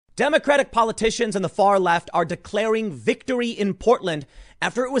Democratic politicians and the far left are declaring victory in Portland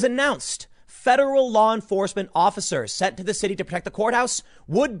after it was announced federal law enforcement officers sent to the city to protect the courthouse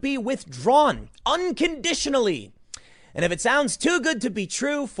would be withdrawn unconditionally. And if it sounds too good to be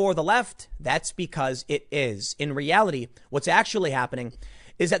true for the left, that's because it is. In reality, what's actually happening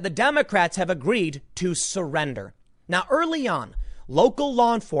is that the Democrats have agreed to surrender. Now, early on, local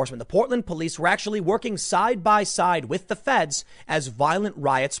law enforcement, the Portland police, were actually working side by side with the feds as violent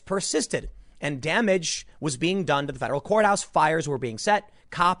riots persisted and damage was being done to the federal courthouse. Fires were being set.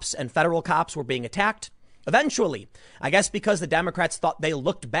 Cops and federal cops were being attacked. Eventually, I guess because the Democrats thought they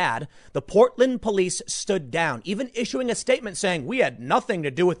looked bad, the Portland police stood down, even issuing a statement saying we had nothing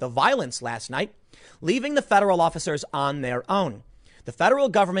to do with the violence last night, leaving the federal officers on their own. The federal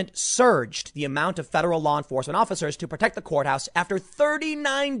government surged the amount of federal law enforcement officers to protect the courthouse after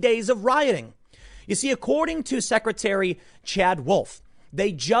 39 days of rioting. You see, according to Secretary Chad Wolf,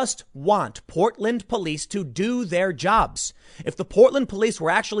 they just want Portland police to do their jobs. If the Portland police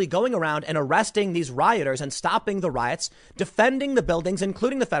were actually going around and arresting these rioters and stopping the riots, defending the buildings,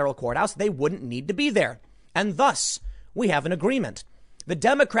 including the federal courthouse, they wouldn't need to be there. And thus, we have an agreement. The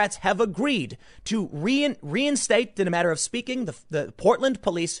Democrats have agreed to reinstate, in a matter of speaking, the Portland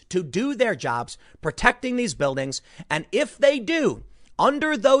police to do their jobs, protecting these buildings. And if they do,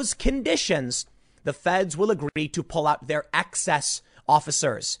 under those conditions, the feds will agree to pull out their excess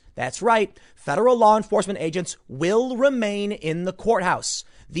officers. That's right. Federal law enforcement agents will remain in the courthouse.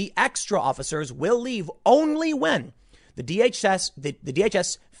 The extra officers will leave only when the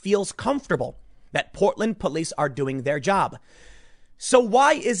DHS feels comfortable that Portland police are doing their job. So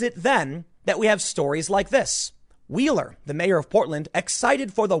why is it then that we have stories like this? Wheeler, the mayor of Portland,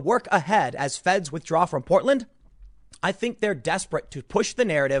 excited for the work ahead as feds withdraw from Portland? I think they're desperate to push the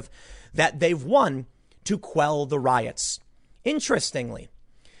narrative that they've won to quell the riots. Interestingly,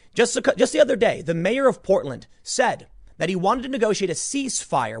 just the other day, the mayor of Portland said that he wanted to negotiate a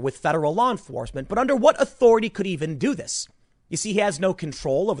ceasefire with federal law enforcement, but under what authority could he even do this? You see, he has no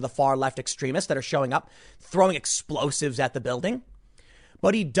control over the far left extremists that are showing up, throwing explosives at the building.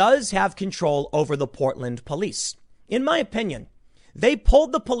 But he does have control over the Portland police. In my opinion, they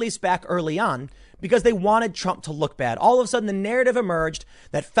pulled the police back early on because they wanted Trump to look bad. All of a sudden, the narrative emerged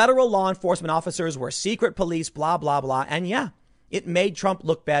that federal law enforcement officers were secret police, blah, blah, blah. And yeah, it made Trump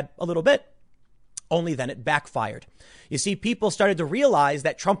look bad a little bit. Only then it backfired. You see, people started to realize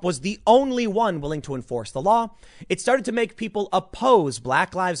that Trump was the only one willing to enforce the law. It started to make people oppose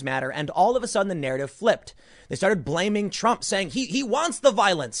Black Lives Matter. And all of a sudden, the narrative flipped. They started blaming Trump, saying he wants the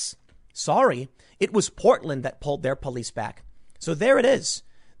violence. Sorry, it was Portland that pulled their police back. So there it is.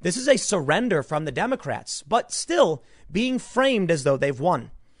 This is a surrender from the Democrats, but still being framed as though they've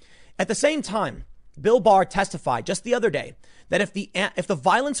won. At the same time, Bill Barr testified just the other day that if the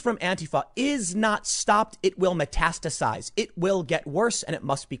violence from Antifa is not stopped, it will metastasize. It will get worse and it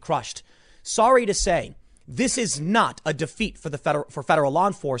must be crushed. Sorry to say, this is not a defeat for federal law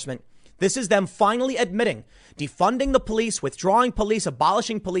enforcement. This is them finally admitting defunding the police, withdrawing police,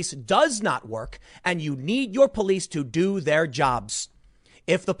 abolishing police does not work, and you need your police to do their jobs.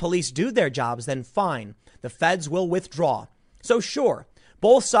 If the police do their jobs, then fine. The feds will withdraw. So sure,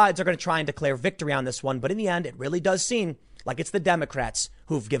 both sides are going to try and declare victory on this one. But in the end, it really does seem like it's the Democrats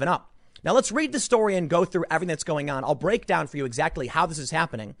who've given up. Now, let's read the story and go through everything that's going on. I'll break down for you exactly how this is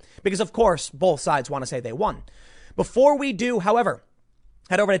happening, because, of course, both sides want to say they won. Before we do, however,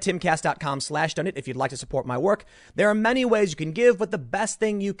 head over to timcast.com/donate if you'd like to support my work. There are many ways you can give, but the best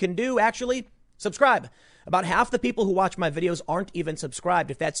thing you can do, actually, subscribe. About half the people who watch my videos aren't even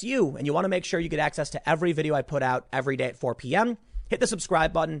subscribed. If that's you and you want to make sure you get access to every video I put out every day at 4 p.m., hit the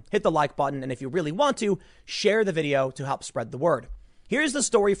subscribe button, hit the like button, and if you really want to, share the video to help spread the word. Here's the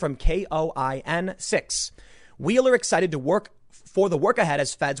story from KOIN6. Wheeler excited to work for the work ahead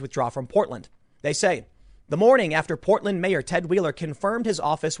as feds withdraw from Portland. They say, the morning after Portland Mayor Ted Wheeler confirmed his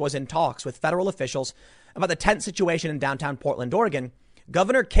office was in talks with federal officials about the tense situation in downtown Portland, Oregon,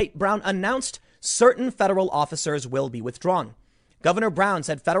 Governor Kate Brown announced certain federal officers will be withdrawn. Governor Brown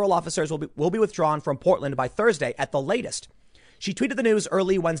said federal officers will be withdrawn from Portland by Thursday at the latest. She tweeted the news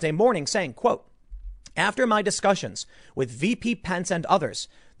early Wednesday morning saying, quote, after my discussions with VP Pence and others,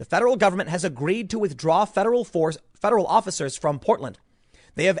 the federal government has agreed to withdraw federal officers from Portland.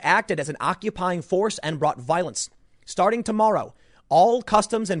 They have acted as an occupying force and brought violence. Starting tomorrow, all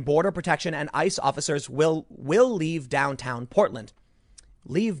Customs and Border Protection and ICE officers will leave downtown Portland.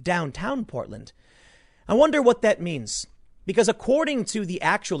 Leave downtown Portland. I wonder what that means, because according to the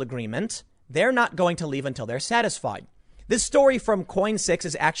actual agreement, they're not going to leave until they're satisfied. This story from KOIN6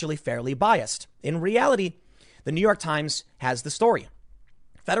 is actually fairly biased. In reality, the New York Times has the story.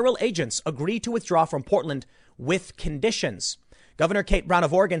 Federal agents agree to withdraw from Portland with conditions. Governor Kate Brown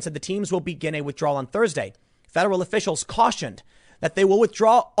of Oregon said the teams will begin a withdrawal on Thursday. Federal officials cautioned that they will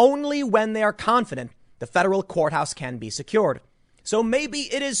withdraw only when they are confident the federal courthouse can be secured. So maybe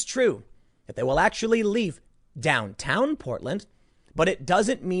it is true that they will actually leave downtown Portland, but it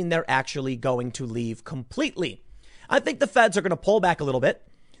doesn't mean they're actually going to leave completely. I think the feds are going to pull back a little bit.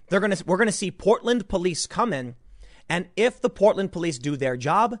 We're going to see Portland police come in. And if the Portland police do their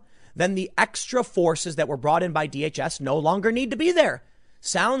job, then the extra forces that were brought in by DHS no longer need to be there.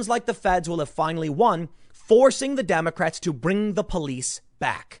 Sounds like the feds will have finally won, forcing the Democrats to bring the police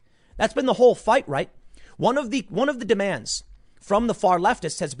back. That's been the whole fight, right? One of the demands from the far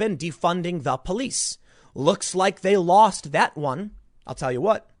leftists has been defunding the police. Looks like they lost that one. I'll tell you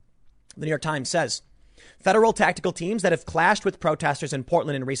what, the New York Times says federal tactical teams that have clashed with protesters in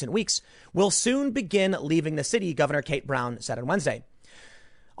Portland in recent weeks will soon begin leaving the city, Governor Kate Brown said on Wednesday.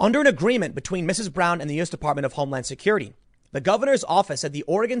 Under an agreement between Mrs. Brown and the U.S. Department of Homeland Security, the governor's office said the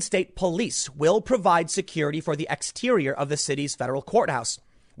Oregon State Police will provide security for the exterior of the city's federal courthouse,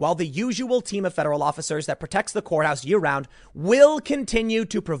 while the usual team of federal officers that protects the courthouse year-round will continue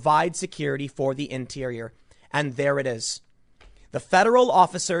to provide security for the interior. And there it is. The federal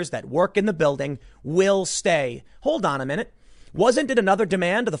officers that work in the building will stay. Hold on a minute. Wasn't it another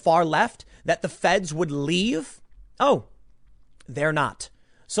demand of the far left that the feds would leave? Oh, they're not.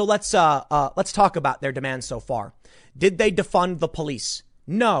 So let's talk about their demands so far. Did they defund the police?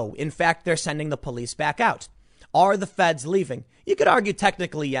 No. In fact, they're sending the police back out. Are the feds leaving? You could argue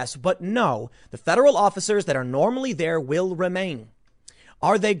technically yes, but no. The federal officers that are normally there will remain.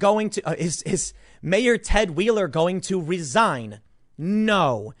 Are they going to, is Mayor Ted Wheeler going to resign?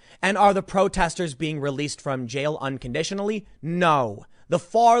 No. And are the protesters being released from jail unconditionally? No. The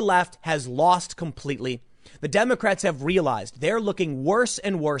far left has lost completely. The Democrats have realized they're looking worse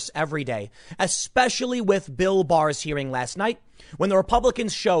and worse every day, especially with Bill Barr's hearing last night, when the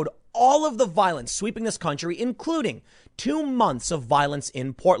Republicans showed all of the violence sweeping this country, including 2 months of violence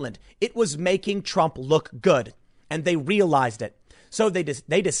in Portland. It was making Trump look good, and they realized it. So they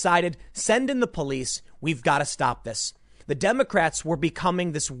decided, send in the police. We've got to stop this. The Democrats were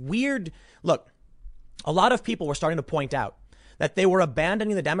becoming this weird. Look, a lot of people were starting to point out that they were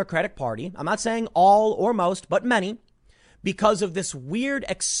abandoning the Democratic Party. I'm not saying all or most, but many, because of this weird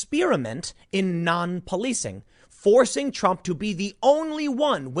experiment in non-policing, forcing Trump to be the only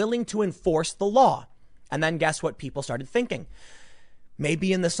one willing to enforce the law. And then guess what people started thinking?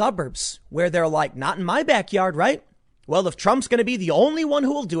 Maybe in the suburbs where they're like, not in my backyard, right? Well, if Trump's going to be the only one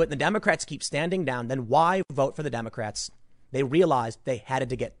who will do it and the Democrats keep standing down, then why vote for the Democrats? They realized they had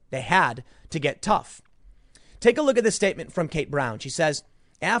to get tough. Take a look at this statement from Kate Brown. She says,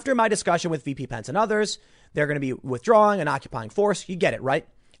 after my discussion with VP Pence and others, they're going to be withdrawing and occupying force. You get it, right?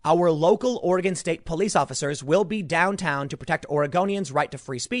 Our local Oregon State police officers will be downtown to protect Oregonians' right to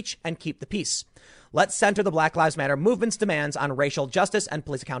free speech and keep the peace. Let's center the Black Lives Matter movement's demands on racial justice and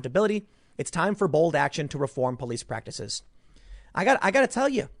police accountability. It's time for bold action to reform police practices. I got to tell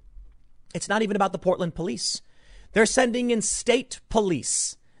you, it's not even about the Portland police. They're sending in state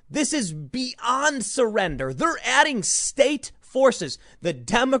police. This is beyond surrender. They're adding state forces. The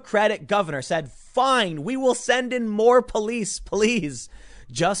Democratic governor said, fine, we will send in more police, please.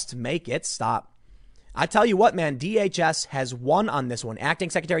 Just make it stop. I tell you what, man, DHS has won on this one. Acting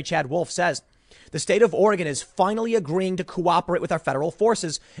Secretary Chad Wolf says the state of Oregon is finally agreeing to cooperate with our federal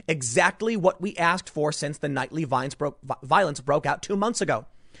forces, exactly what we asked for since the nightly violence broke out 2 months ago.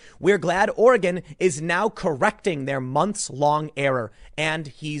 We're glad Oregon is now correcting their months-long error. And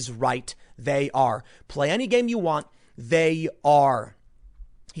he's right. They are. Play any game you want. They are.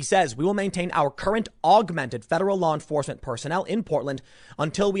 He says, we will maintain our current augmented federal law enforcement personnel in Portland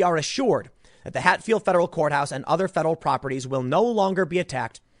until we are assured that the Hatfield Federal Courthouse and other federal properties will no longer be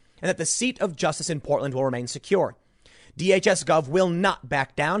attacked and that the seat of justice in Portland will remain secure. DHS Gov will not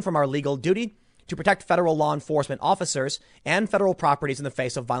back down from our legal duty to protect federal law enforcement officers and federal properties in the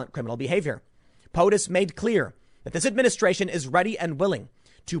face of violent criminal behavior. POTUS made clear that this administration is ready and willing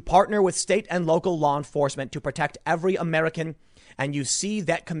to partner with state and local law enforcement to protect every American. And you see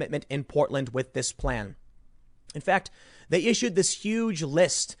that commitment in Portland with this plan. In fact, they issued this huge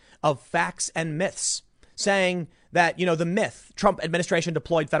list of facts and myths saying that, the myth, Trump administration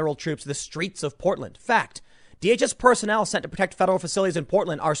deployed federal troops to the streets of Portland. Fact, DHS personnel sent to protect federal facilities in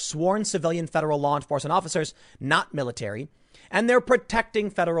Portland are sworn civilian federal law enforcement officers, not military. And they're protecting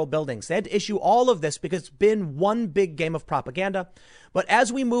federal buildings. They had to issue all of this because it's been one big game of propaganda. But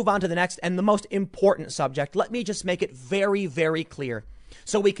as we move on to the next and the most important subject, let me just make it very, very clear.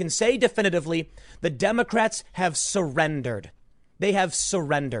 So we can say definitively, the Democrats have surrendered. They have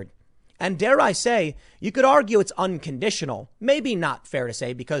surrendered. And dare I say, you could argue it's unconditional. Maybe not fair to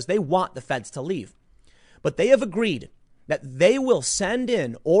say because they want the feds to leave. But they have agreed that they will send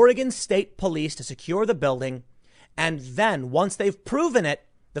in Oregon State Police to secure the building. And then once they've proven it,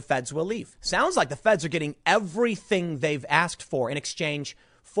 the feds will leave. Sounds like the feds are getting everything they've asked for in exchange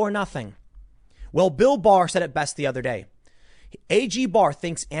for nothing. Well, Bill Barr said it best the other day. AG Barr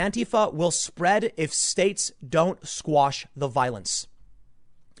thinks Antifa will spread if states don't squash the violence.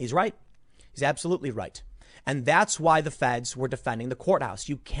 He's right. He's absolutely right. And that's why the feds were defending the courthouse.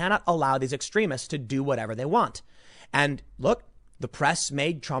 You cannot allow these extremists to do whatever they want. And look, the press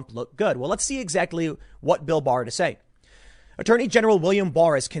made Trump look good. Well, let's see exactly what Bill Barr had to say. Attorney General William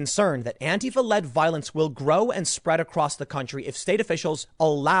Barr is concerned that Antifa-led violence will grow and spread across the country if state officials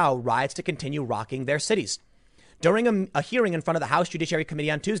allow riots to continue rocking their cities. During a hearing in front of the House Judiciary Committee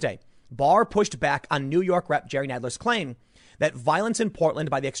on Tuesday, Barr pushed back on New York Rep. Jerry Nadler's claim that violence in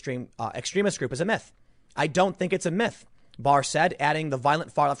Portland by the extremist group is a myth. I don't think it's a myth, Barr said, adding the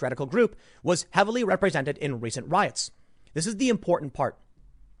violent far-left radical group was heavily represented in recent riots. This is the important part.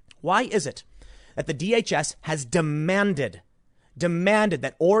 Why is it that the DHS has demanded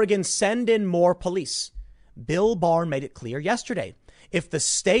that Oregon send in more police? Bill Barr made it clear yesterday. If the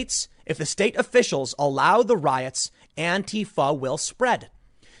state officials allow the riots, Antifa will spread.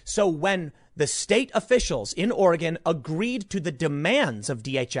 So when the state officials in Oregon agreed to the demands of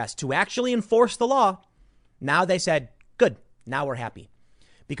DHS to actually enforce the law, now they said, good, now we're happy.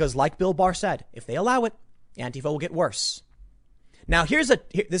 Because like Bill Barr said, if they allow it, Antifa will get worse. Now, this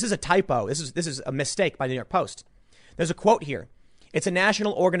is a typo. This is a mistake by the New York Post. There's a quote here. It's a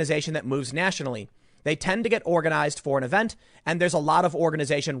national organization that moves nationally. They tend to get organized for an event, and there's a lot of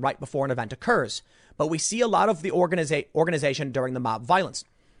organization right before an event occurs. But we see a lot of the organization during the mob violence.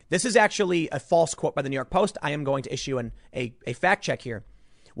 This is actually a false quote by the New York Post. I am going to issue a fact check here.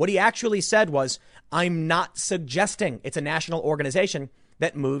 What he actually said was, I'm not suggesting it's a national organization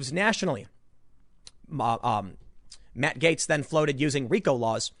that moves nationally. Matt Gaetz then floated using RICO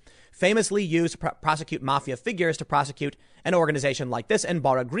laws, famously used to prosecute mafia figures to prosecute an organization like this. And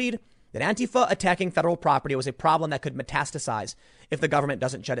Barr agreed that Antifa attacking federal property was a problem that could metastasize if the government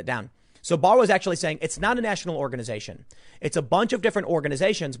doesn't shut it down. So Barr was actually saying it's not a national organization. It's a bunch of different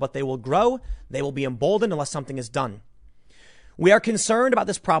organizations, but they will grow. They will be emboldened unless something is done. We are concerned about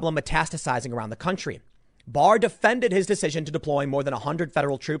this problem metastasizing around the country. Barr defended his decision to deploy more than 100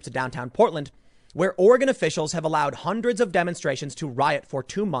 federal troops to downtown Portland, where Oregon officials have allowed hundreds of demonstrations to riot for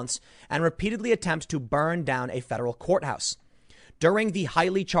 2 months and repeatedly attempt to burn down a federal courthouse. During the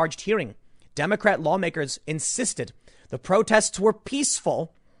highly charged hearing, Democrat lawmakers insisted the protests were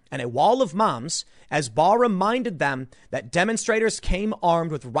peaceful and a wall of moms, as Barr reminded them that demonstrators came armed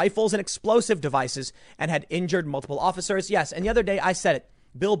with rifles and explosive devices and had injured multiple officers. Yes, and the other day I said it.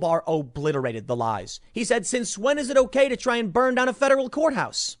 Bill Barr obliterated the lies. He said, since when is it okay to try and burn down a federal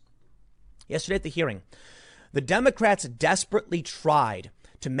courthouse? Yesterday at the hearing, the Democrats desperately tried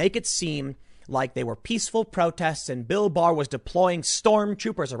to make it seem like they were peaceful protests and Bill Barr was deploying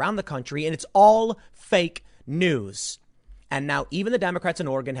stormtroopers around the country, and it's all fake news. And now even the Democrats in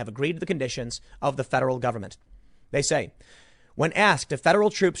Oregon have agreed to the conditions of the federal government. They say, when asked if federal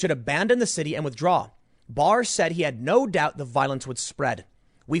troops should abandon the city and withdraw, Barr said he had no doubt the violence would spread.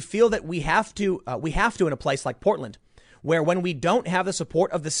 We feel that we have to in a place like Portland, where when we don't have the support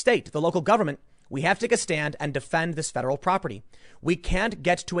of the state, the local government, we have to take a stand and defend this federal property. We can't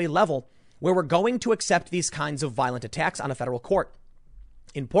get to a level where we're going to accept these kinds of violent attacks on a federal court.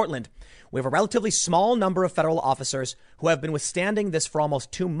 In Portland, we have a relatively small number of federal officers who have been withstanding this for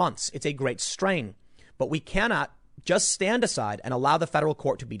almost 2 months. It's a great strain, but we cannot just stand aside and allow the federal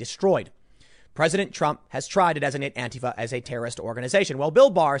court to be destroyed. President Trump has tried to designate Antifa as a terrorist organization. Well, Bill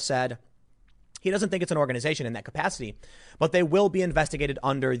Barr said he doesn't think it's an organization in that capacity, but they will be investigated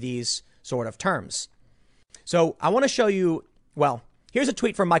under these sort of terms. So I want to show you, well, here's a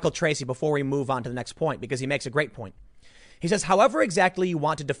tweet from Michael Tracy before we move on to the next point, because he makes a great point. He says, however exactly you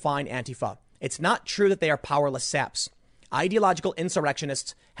want to define Antifa, it's not true that they are powerless saps. Ideological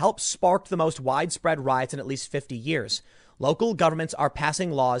insurrectionists helped spark the most widespread riots in at least 50 years. Local governments are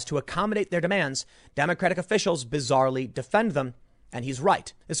passing laws to accommodate their demands. Democratic officials bizarrely defend them. And he's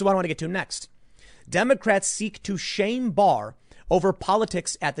right. This is what I want to get to next. Democrats seek to shame Barr over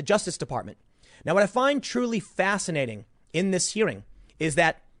politics at the Justice Department. Now, what I find truly fascinating in this hearing is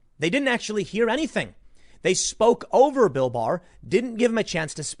that they didn't actually hear anything. They spoke over Bill Barr, didn't give him a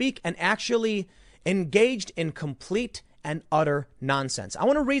chance to speak, and actually engaged in complete and utter nonsense. I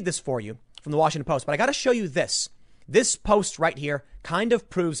want to read this for you from the Washington Post, but I got to show you this. This post right here kind of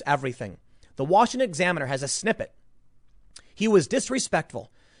proves everything. The Washington Examiner has a snippet. He was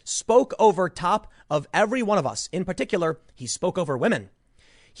disrespectful, spoke over top of every one of us. In particular, he spoke over women.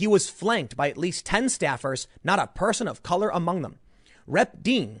 He was flanked by at least 10 staffers, not a person of color among them. Rep.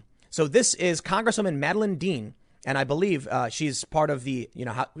 Dean. So this is Congresswoman Madeleine Dean. And I believe she's part of the,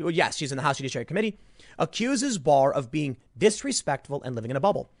 yes, she's in the House Judiciary Committee, accuses Barr of being disrespectful and living in a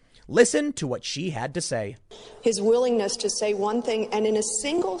bubble. Listen to what she had to say. His willingness to say one thing and in a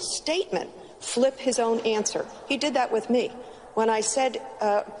single statement flip his own answer. He did that with me. When I said,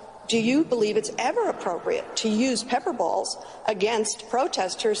 do you believe it's ever appropriate to use pepper balls against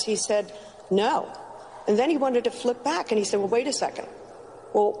protesters? He said, no. And then he wanted to flip back and he said, well, wait a second.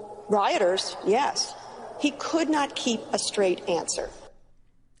 Well, rioters, yes. He could not keep a straight answer.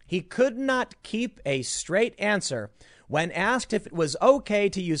 He could not keep a straight answer. When asked if it was okay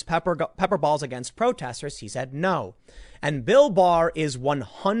to use pepper balls against protesters, he said no. And Bill Barr is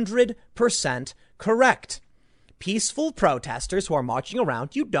 100% correct. Peaceful protesters who are marching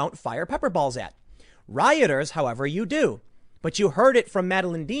around, you don't fire pepper balls at. Rioters, however, you do. But you heard it from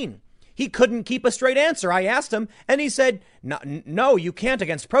Madeleine Dean. He couldn't keep a straight answer. I asked him, and he said, no, you can't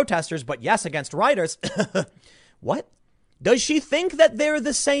against protesters, but yes, against rioters. What? Does she think that they're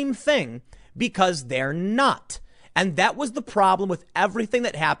the same thing? Because they're not. And that was the problem with everything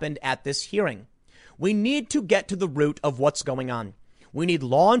that happened at this hearing. We need to get to the root of what's going on. We need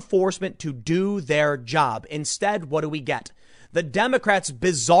law enforcement to do their job. Instead, what do we get? The Democrats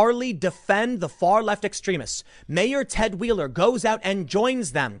bizarrely defend the far left extremists. Mayor Ted Wheeler goes out and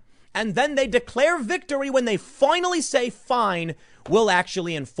joins them. And then they declare victory when they finally say, fine, we'll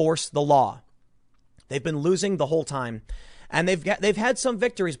actually enforce the law. They've been losing the whole time. And they've had some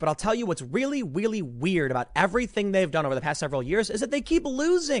victories, but I'll tell you what's really, really weird about everything they've done over the past several years is that they keep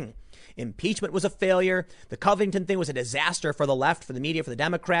losing. Impeachment was a failure. The Covington thing was a disaster for the left, for the media, for the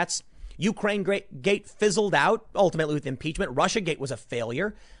Democrats. Ukraine gate fizzled out, ultimately with impeachment. Russiagate was a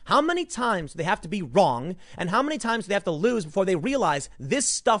failure. How many times do they have to be wrong? And how many times do they have to lose before they realize this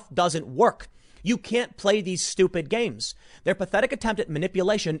stuff doesn't work? You can't play these stupid games. Their pathetic attempt at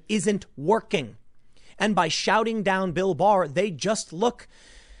manipulation isn't working. And by shouting down Bill Barr, they just look,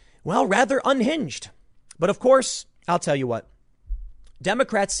 well, rather unhinged. But of course, I'll tell you what.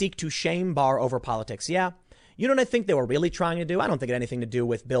 Democrats seek to shame Barr over politics. Yeah. You know what I think they were really trying to do? I don't think it had anything to do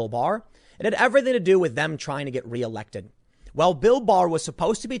with Bill Barr. It had everything to do with them trying to get reelected. Well, Bill Barr was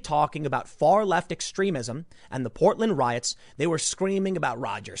supposed to be talking about far left extremism and the Portland riots. They were screaming about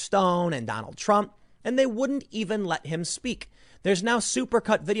Roger Stone and Donald Trump, and they wouldn't even let him speak. There's now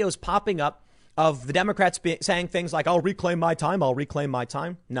supercut videos popping up of the Democrats saying things like, I'll reclaim my time. I'll reclaim my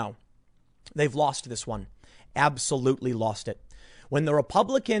time. No, they've lost this one. Absolutely lost it. When the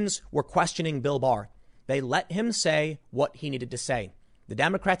Republicans were questioning Bill Barr, they let him say what he needed to say. The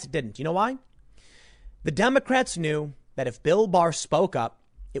Democrats didn't. You know why? The Democrats knew that if Bill Barr spoke up,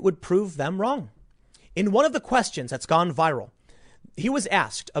 it would prove them wrong. In one of the questions that's gone viral, he was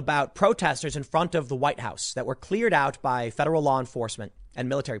asked about protesters in front of the White House that were cleared out by federal law enforcement and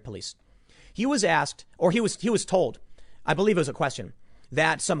military police. He was asked, or he was told, I believe it was a question,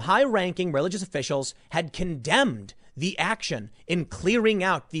 that some high-ranking religious officials had condemned the action in clearing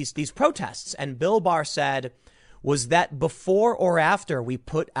out these protests. And Bill Barr said, was that before or after we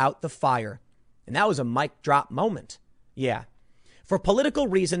put out the fire? And that was a mic drop moment. Yeah. For political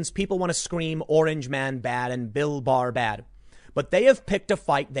reasons, people want to scream Orange Man bad and Bill Barr bad. But they have picked a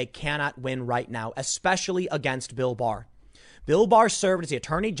fight they cannot win right now, especially against Bill Barr. Bill Barr served as the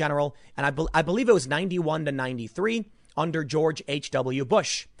attorney general, and I believe it was 91 to 93 under George H.W.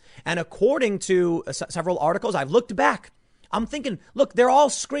 Bush. And according to several articles, I've looked back. I'm thinking, look, they're all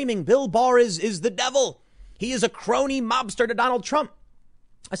screaming Bill Barr is the devil. He is a crony mobster to Donald Trump.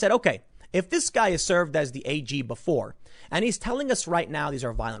 I said, OK, if this guy has served as the AG before, and he's telling us right now these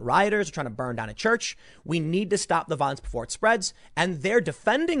are violent rioters trying to burn down a church, we need to stop the violence before it spreads, and they're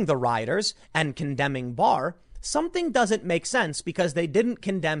defending the rioters and condemning Barr, something doesn't make sense because they didn't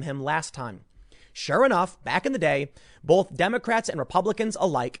condemn him last time. Sure enough, back in the day, both Democrats and Republicans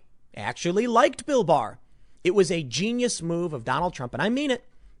alike actually liked Bill Barr. It was a genius move of Donald Trump, and I mean it,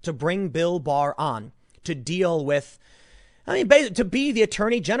 to bring Bill Barr on to deal with, to be the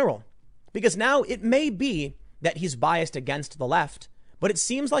attorney general. Because now it may be that he's biased against the left, but it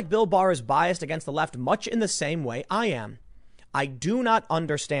seems like Bill Barr is biased against the left much in the same way I am. I do not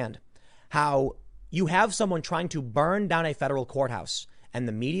understand how you have someone trying to burn down a federal courthouse and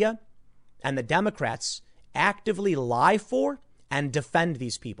the media and the Democrats actively lie for and defend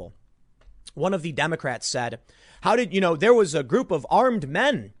these people. One of the Democrats said, there was a group of armed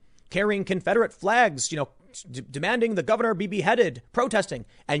men carrying Confederate flags, demanding the governor be beheaded, protesting.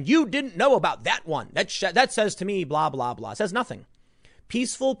 And you didn't know about that one. That says to me, blah, blah, blah. It says nothing.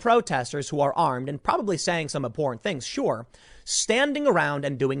 Peaceful protesters who are armed and probably saying some abhorrent things, sure, standing around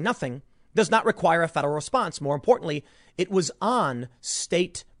and doing nothing does not require a federal response. More importantly, it was on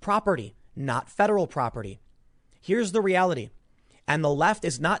state property, not federal property. Here's the reality. And the left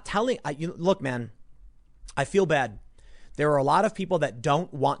is not telling. Look, man, I feel bad. There are a lot of people that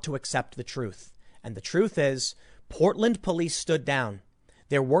don't want to accept the truth. And the truth is, Portland police stood down.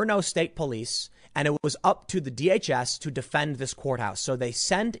 There were no state police, and it was up to the DHS to defend this courthouse. So they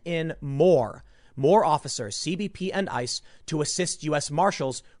send in more officers, CBP and ICE, to assist U.S.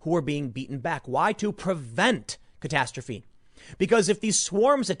 Marshals who were being beaten back. Why? To prevent catastrophe. Because if these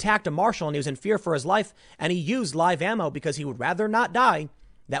swarms attacked a marshal and he was in fear for his life and he used live ammo because he would rather not die,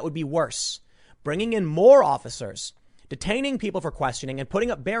 that would be worse. Bringing in more officers, detaining people for questioning, and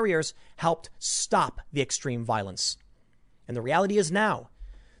putting up barriers helped stop the extreme violence. And the reality is now,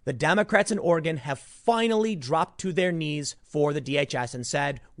 the Democrats in Oregon have finally dropped to their knees for the DHS and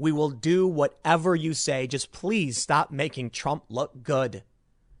said, we will do whatever you say. Just please stop making Trump look good.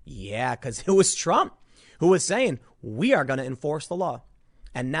 Yeah, because it was Trump who was saying, we are going to enforce the law.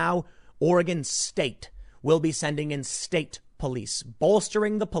 And now Oregon State will be sending in state police,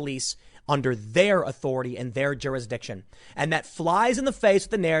 bolstering the police under their authority and their jurisdiction. And that flies in the face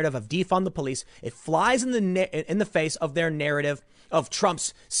of the narrative of defund the police. It flies in the face of their narrative of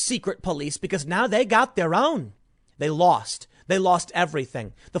Trump's secret police, because now they got their own. They lost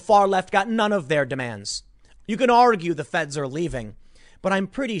everything. The far left got none of their demands. You can argue the feds are leaving, but I'm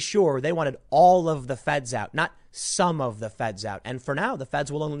pretty sure they wanted all of the feds out, not some of the feds out. And for now, the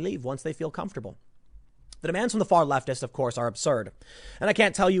feds will only leave once they feel comfortable. The demands from the far leftists, of course, are absurd. And I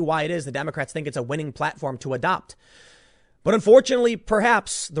can't tell you why it is the Democrats think it's a winning platform to adopt. But unfortunately,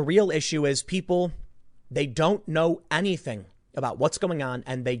 perhaps the real issue is people, they don't know anything about what's going on,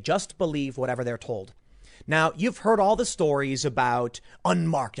 and they just believe whatever they're told. Now, you've heard all the stories about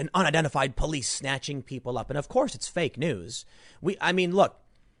unmarked and unidentified police snatching people up. And of course, it's fake news. Look,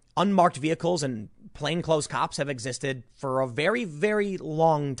 unmarked vehicles and plainclothes cops have existed for a very, very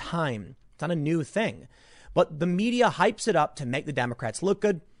long time. It's not a new thing. But the media hypes it up to make the Democrats look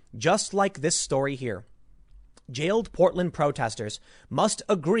good, just like this story here. Jailed Portland protesters must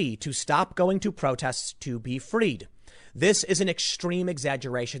agree to stop going to protests to be freed. This is an extreme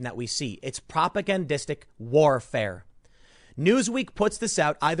exaggeration that we see. It's propagandistic warfare. Newsweek puts this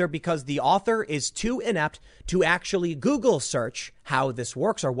out either because the author is too inept to actually Google search how this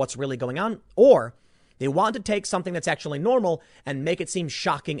works or what's really going on, or they want to take something that's actually normal and make it seem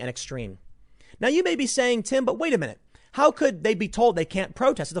shocking and extreme. Now, you may be saying, Tim, but wait a minute. How could they be told they can't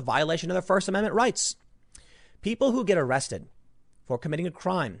protest? It's a violation of their First Amendment rights. People who get arrested for committing a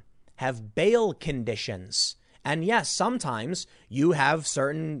crime have bail conditions. And yes, sometimes you have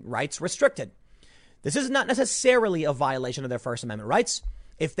certain rights restricted. This is not necessarily a violation of their First Amendment rights.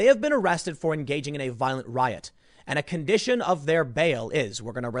 If they have been arrested for engaging in a violent riot and a condition of their bail is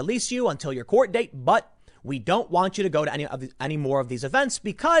we're going to release you until your court date, but we don't want you to go to any more of these events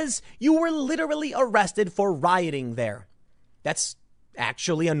because you were literally arrested for rioting there. That's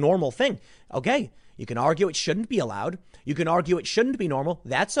actually a normal thing. Okay, you can argue it shouldn't be allowed. You can argue it shouldn't be normal.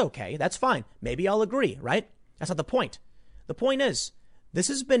 That's okay. That's fine. Maybe I'll agree, right? That's not the point. The point is, this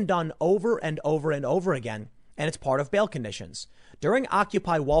has been done over and over and over again, and it's part of bail conditions. During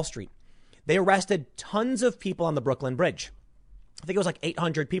Occupy Wall Street, they arrested tons of people on the Brooklyn Bridge. I think it was like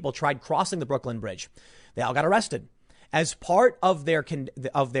 800 people tried crossing the Brooklyn Bridge. They all got arrested. As part of their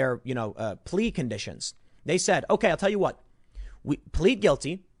plea conditions, they said, okay, I'll tell you what. We plead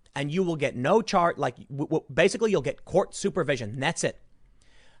guilty, and you will get no charge. Basically, you'll get court supervision. And that's it.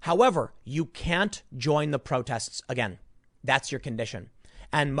 However, you can't join the protests again. That's your condition.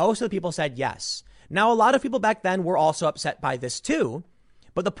 And most of the people said yes. Now, a lot of people back then were also upset by this too.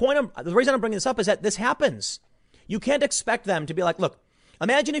 But the reason I'm bringing this up is that this happens. You can't expect them to be like, look,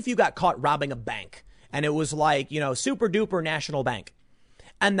 imagine if you got caught robbing a bank and it was like, super duper national bank.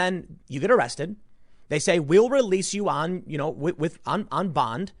 And then you get arrested. They say, we'll release you on, on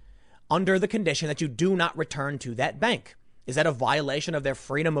bond under the condition that you do not return to that bank. Is that a violation of their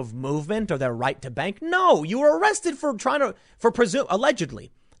freedom of movement or their right to bank? No, you were arrested for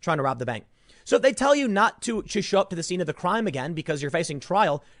allegedly trying to rob the bank. So if they tell you not to show up to the scene of the crime again because you're facing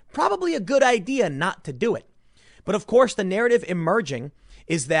trial, probably a good idea not to do it. But of course, the narrative emerging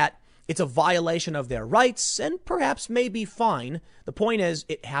is that it's a violation of their rights and perhaps maybe fine. The point is,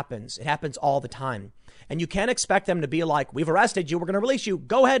 it happens. It happens all the time. And you can't expect them to be like, we've arrested you, we're going to release you.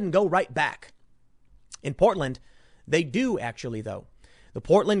 Go ahead and go right back. In Portland, they do actually, though. The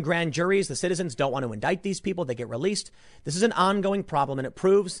Portland grand juries, the citizens don't want to indict these people. They get released. This is an ongoing problem, and it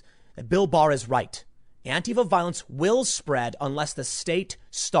proves that Bill Barr is right. Antifa violence will spread unless the state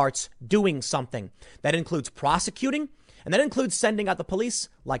starts doing something. That includes prosecuting, and that includes sending out the police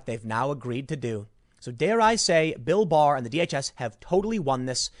like they've now agreed to do. So dare I say, Bill Barr and the DHS have totally won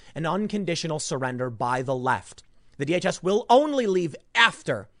this, an unconditional surrender by the left. The DHS will only leave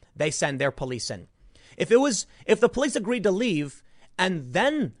after they send their police in. If the police agreed to leave and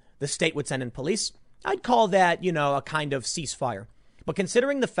then the state would send in police, I'd call that, a kind of ceasefire. But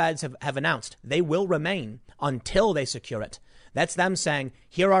considering the feds have announced they will remain until they secure it, that's them saying,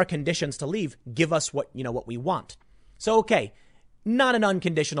 here are conditions to leave. Give us what we want. So, okay, not an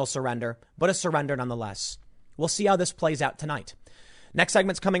unconditional surrender, but a surrender nonetheless. We'll see how this plays out tonight. Next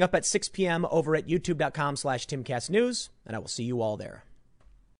segment's coming up at 6 p.m. over at youtube.com/TimCastNews, and I will see you all there.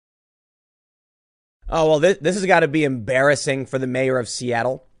 Oh, well, this has got to be embarrassing for the mayor of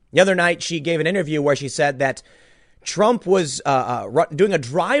Seattle. The other night, she gave an interview where she said that Trump was doing a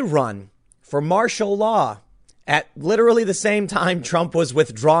dry run for martial law at literally the same time Trump was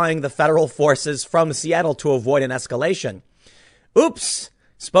withdrawing the federal forces from Seattle to avoid an escalation. Oops,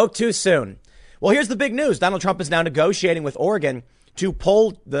 spoke too soon. Well, here's the big news. Donald Trump is now negotiating with Oregon to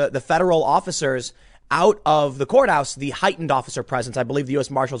pull the federal officers out of the courthouse, the heightened officer presence. I believe the U.S.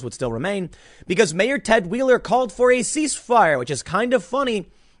 Marshals would still remain because Mayor Ted Wheeler called for a ceasefire, which is kind of funny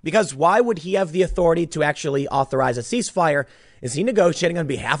because why would he have the authority to actually authorize a ceasefire? Is he negotiating on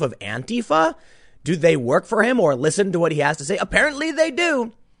behalf of Antifa? Do they work for him or listen to what he has to say? Apparently they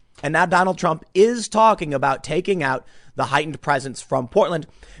do. And now Donald Trump is talking about taking out the heightened presence from Portland.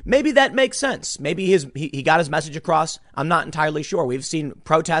 Maybe that makes sense. Maybe he got his message across. I'm not entirely sure. We've seen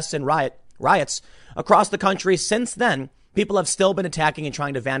protests and riots across the country since then. People have still been attacking and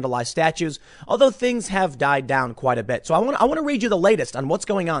trying to vandalize statues, although things have died down quite a bit. So I want to read you the latest on what's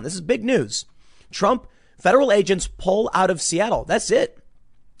going on. This is big news. Trump federal agents pull out of Seattle. That's it.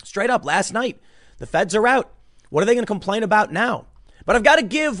 Straight up last night. The feds are out. What are they going to complain about now? But I've got to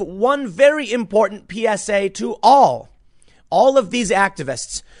give one very important PSA to all of these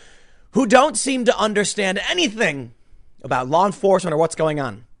activists who don't seem to understand anything about law enforcement or what's going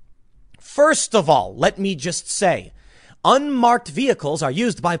on. First of all, let me just say, unmarked vehicles are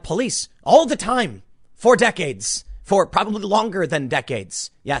used by police all the time for decades, for probably longer than decades.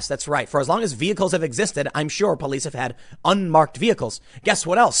 Yes, that's right. For as long as vehicles have existed, I'm sure police have had unmarked vehicles. Guess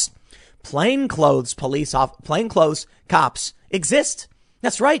what else? Plainclothes cops exist.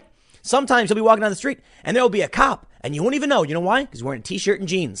 That's right. Sometimes you'll be walking down the street and there will be a cop and you won't even know. You know why? Because he's wearing a t-shirt and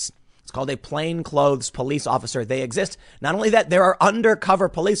jeans. It's called a plainclothes police officer. They exist. Not only that, there are undercover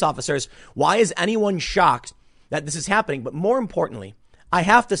police officers. Why is anyone shocked that this is happening? But more importantly, I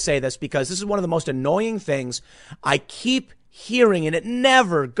have to say this because this is one of the most annoying things I keep hearing and it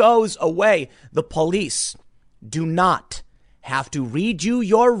never goes away. The police do not have to read you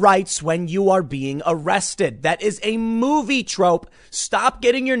your rights when you are being arrested. That is a movie trope. Stop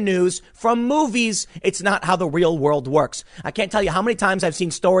getting your news from movies. It's not how the real world works. I can't tell you how many times I've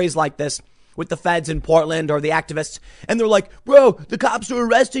seen stories like this with the feds in Portland or the activists, and they're like, bro, the cops are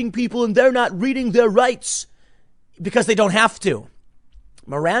arresting people and they're not reading their rights because they don't have to.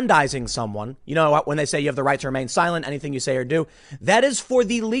 Mirandizing someone, when they say you have the right to remain silent, anything you say or do, that is for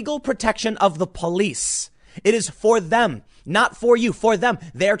the legal protection of the police. It is for them, not for you, for them.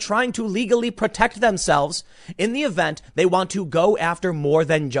 They're trying to legally protect themselves in the event they want to go after more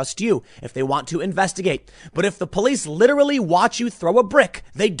than just you, if they want to investigate. But if the police literally watch you throw a brick,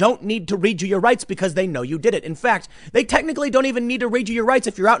 they don't need to read you your rights because they know you did it. In fact, they technically don't even need to read you your rights.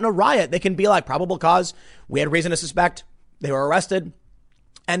 If you're out in a riot, they can be like, probable cause. We had reason to suspect they were arrested.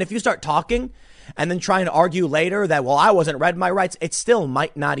 And if you start talking and then trying to argue later that, well, I wasn't read my rights, it still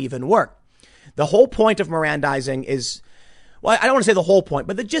might not even work. The whole point of Mirandizing is, well, I don't want to say the whole point,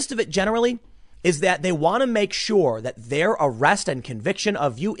 but the gist of it generally is that they want to make sure that their arrest and conviction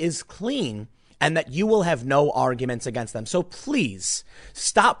of you is clean and that you will have no arguments against them. So please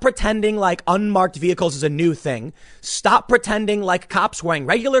stop pretending like unmarked vehicles is a new thing. Stop pretending like cops wearing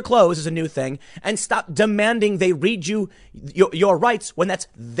regular clothes is a new thing, and stop demanding they read you your rights when that's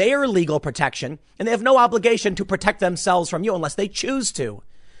their legal protection and they have no obligation to protect themselves from you unless they choose to.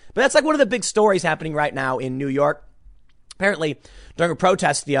 But that's like one of the big stories happening right now in New York. Apparently, during a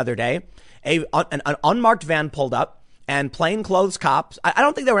protest the other day, an unmarked van pulled up and plainclothes cops, I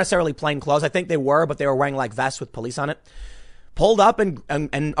don't think they were necessarily plainclothes. I think they were, but they were wearing like vests with police on it, pulled up and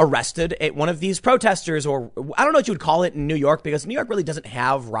arrested one of these protesters, or I don't know what you would call it in New York because New York really doesn't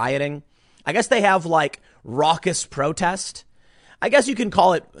have rioting. I guess they have like raucous protest. I guess you can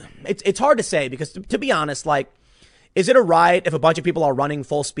call it, it's hard to say because to be honest, like, Is it a riot if a bunch of people are running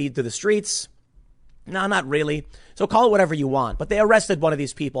full speed through the streets? No, not really. So call it whatever you want. But they arrested one of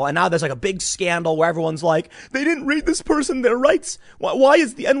these people, and now there's like a big scandal where everyone's like, they didn't read this person their rights. Why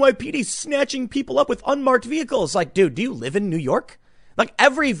is the NYPD snatching people up with unmarked vehicles? Like, dude, do you live in New York? Like,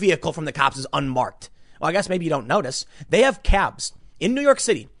 every vehicle from the cops is unmarked. Well, I guess maybe you don't notice. They have cabs. In New York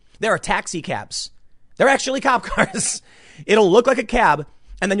City, there are taxi cabs. They're actually cop cars. It'll look like a cab,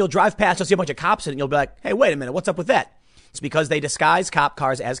 and then you'll drive past, you'll see a bunch of cops in it, and you'll be like, hey, wait a minute, what's up with that? It's because they disguise cop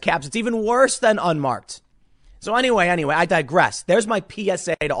cars as cabs. It's even worse than unmarked. So anyway, I digress. There's my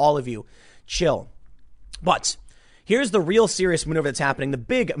PSA to all of you. Chill. But here's the real serious maneuver that's happening. The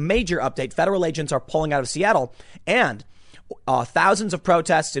big major update. Federal agents are pulling out of Seattle, and thousands of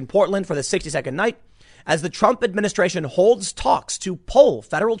protests in Portland for the 60-second night as the Trump administration holds talks to pull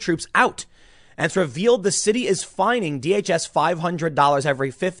federal troops out. And it's revealed the city is fining DHS $500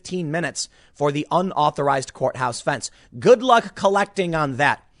 every 15 minutes for the unauthorized courthouse fence. Good luck collecting on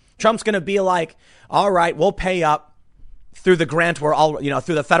that. Trump's going to be like, all right, we'll pay up through the grant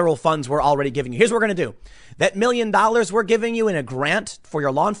through the federal funds we're already giving you. Here's what we're going to do. That $1 million we're giving you in a grant for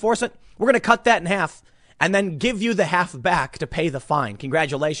your law enforcement, we're going to cut that in half and then give you the half back to pay the fine.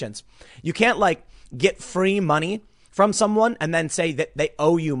 Congratulations. You can't get free money from someone and then say that they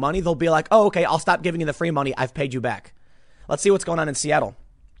owe you money. They'll be like, oh, okay, I'll stop giving you the free money. I've paid you back. Let's see what's going on in Seattle.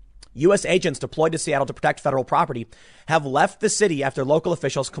 U.S. agents deployed to Seattle to protect federal property have left the city after local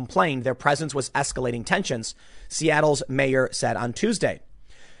officials complained their presence was escalating tensions, Seattle's mayor said on Tuesday.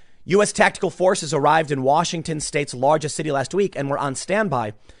 U.S. tactical forces arrived in Washington state's largest city last week and were on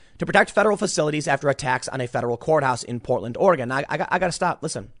standby to protect federal facilities after attacks on a federal courthouse in Portland, Oregon. Now, I got to stop.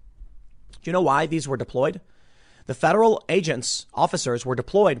 Listen, do you know why these were deployed? The federal officers were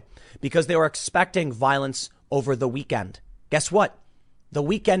deployed because they were expecting violence over the weekend. Guess what? The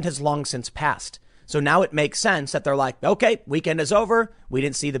weekend has long since passed. So now it makes sense that they're like, okay, weekend is over. We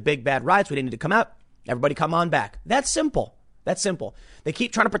didn't see the big bad riots. We didn't need to come out. Everybody come on back. That's simple. That's simple. They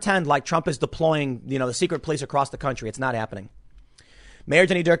keep trying to pretend like Trump is deploying, the secret police across the country. It's not happening. Mayor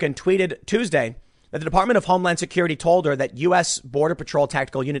Jenny Durkan tweeted Tuesday that the Department of Homeland Security told her that U.S. Border Patrol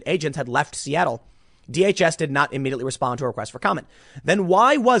Tactical Unit agents had left Seattle. DHS did not immediately respond to a request for comment. Then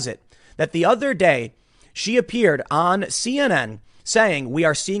why was it that the other day she appeared on CNN saying we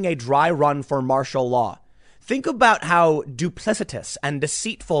are seeing a dry run for martial law? Think about how duplicitous and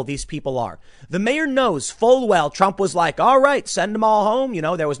deceitful these people are. The mayor knows full well Trump was like, all right, send them all home.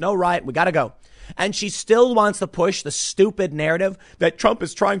 There was no riot. We got to go. And she still wants to push the stupid narrative that Trump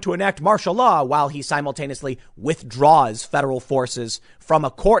is trying to enact martial law while he simultaneously withdraws federal forces from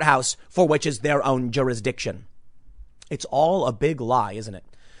a courthouse for which is their own jurisdiction. It's all a big lie, isn't it?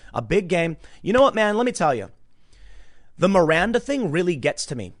 A big game. You know what, man? Let me tell you. The Miranda thing really gets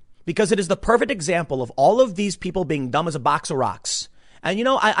to me because it is the perfect example of all of these people being dumb as a box of rocks. And,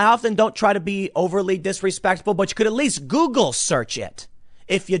 I often don't try to be overly disrespectful, but you could at least Google search it.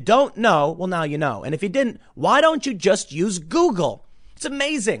 If you don't know, well, now you know. And if you didn't, why don't you just use Google? It's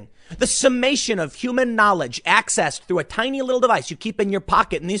amazing. The summation of human knowledge accessed through a tiny little device you keep in your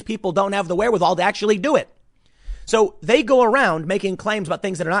pocket, and these people don't have the wherewithal to actually do it. So they go around making claims about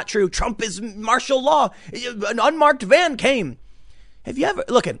things that are not true. Trump is martial law. An unmarked van came. Have you ever,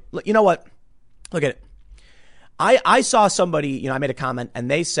 you know what? Look at it. I saw somebody, I made a comment and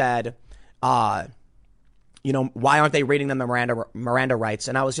they said, why aren't they reading them the Miranda rights?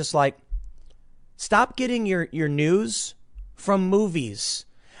 And I was just like, stop getting your news from movies.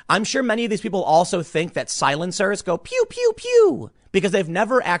 I'm sure many of these people also think that silencers go pew, pew, pew, because they've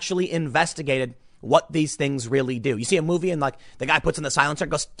never actually investigated what these things really do. You see a movie and the guy puts in the silencer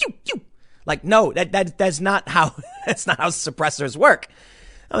and goes, pew, pew. No, that's not how, that's not how suppressors work.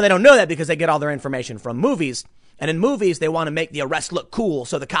 Oh, they don't know that because they get all their information from movies. And in movies, they want to make the arrest look cool.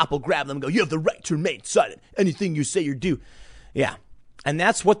 So the cop will grab them and go, you have the right to remain silent. Anything you say or do. Yeah. And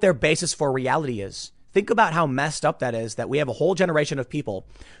that's what their basis for reality is. Think about how messed up that is, that we have a whole generation of people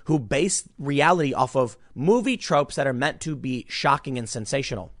who base reality off of movie tropes that are meant to be shocking and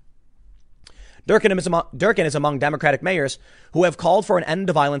sensational. Durkan is among Democratic mayors who have called for an end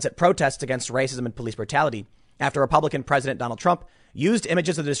to violence at protests against racism and police brutality after Republican President Donald Trump used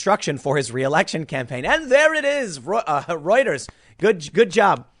images of destruction for his re-election campaign. And there it is. Reuters. Good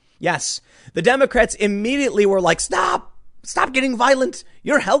job. Yes. The Democrats immediately were like, stop getting violent.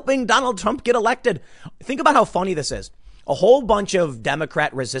 You're helping Donald Trump get elected. Think about how funny this is. A whole bunch of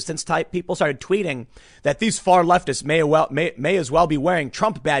Democrat resistance type people started tweeting that these far leftists may as well be wearing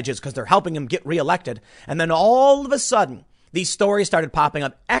Trump badges because they're helping him get reelected. And then all of a sudden, these stories started popping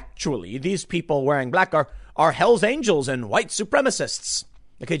up. Actually, these people wearing black are Hell's Angels and white supremacists.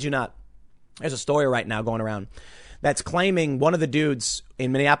 I kid you not. There's a story right now going around that's claiming one of the dudes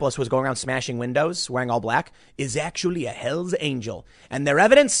in Minneapolis who was going around smashing windows wearing all black is actually a Hell's Angel. And their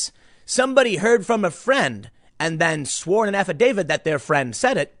evidence? Somebody heard from a friend and then swore in an affidavit that their friend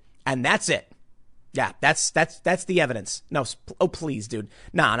said it. And that's it. Yeah, that's the evidence. No, oh, please, dude.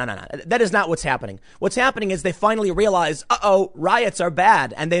 No. That is not what's happening. What's happening is they finally realize, riots are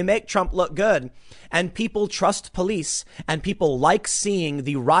bad, and they make Trump look good. And people trust police, and people like seeing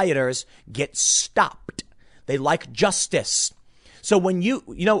the rioters get stopped. They like justice. So when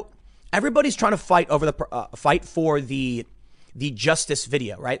everybody's trying to fight over fight for the justice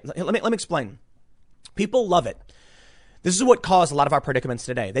video, right? Let me explain. People love it. This is what caused a lot of our predicaments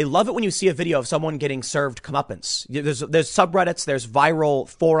today. They love it when you see a video of someone getting served comeuppance. There's subreddits, there's viral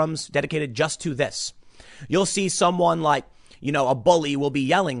forums dedicated just to this. You'll see someone like, a bully will be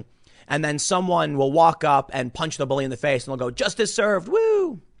yelling, and then someone will walk up and punch the bully in the face, and they'll go, justice served,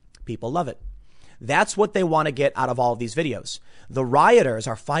 woo! People love it. That's what they want to get out of all of these videos. The rioters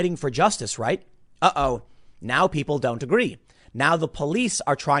are fighting for justice, right? Now people don't agree. Now the police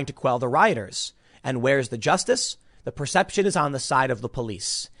are trying to quell the rioters. And where's the justice? The perception is on the side of the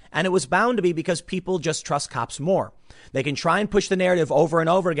police. And it was bound to be because people just trust cops more. They can try and push the narrative over and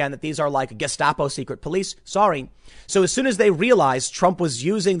over again that these are like Gestapo secret police. Sorry. So as soon as they realized Trump was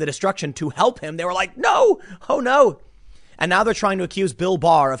using the destruction to help him, they were like, no, oh no. And now they're trying to accuse Bill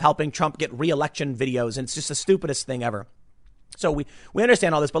Barr of helping Trump get re-election videos. And it's just the stupidest thing ever. So we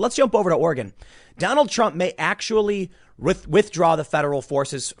understand all this, but let's jump over to Oregon. Donald Trump may actually withdraw the federal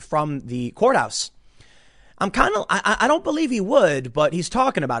forces from the courthouse. I don't believe he would, but he's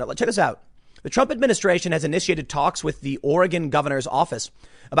talking about it. Check this out. The Trump administration has initiated talks with the Oregon governor's office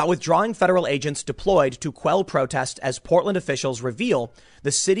about withdrawing federal agents deployed to quell protests as Portland officials reveal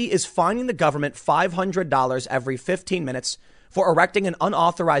the city is fining the government $500 every 15 minutes for erecting an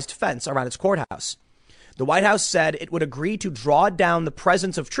unauthorized fence around its courthouse. The White House said it would agree to draw down the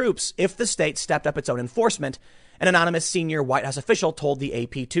presence of troops if the state stepped up its own enforcement, an anonymous senior White House official told the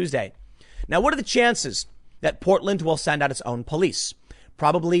AP Tuesday. Now, what are the chances that Portland will send out its own police?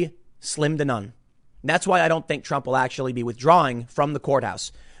 Probably slim to none. That's why I don't think Trump will actually be withdrawing from the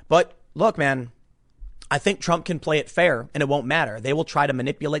courthouse. But look, man, I think Trump can play it fair and it won't matter. They will try to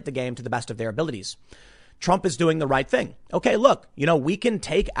manipulate the game to the best of their abilities. Trump is doing the right thing. Okay, look, we can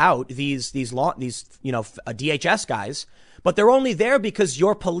take out these DHS guys, but they're only there because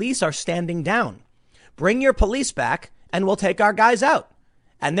your police are standing down. Bring your police back and we'll take our guys out.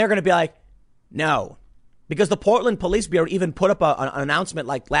 And they're going to be like, no. Because the Portland Police Bureau even put up an announcement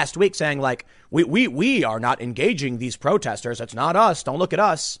like last week saying like, we are not engaging these protesters. It's not us. Don't look at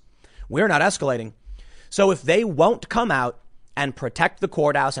us. We're not escalating. So if they won't come out and protect the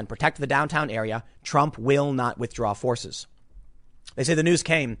courthouse and protect the downtown area, Trump will not withdraw forces. They say the news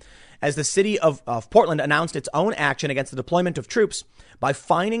came as the city of Portland announced its own action against the deployment of troops by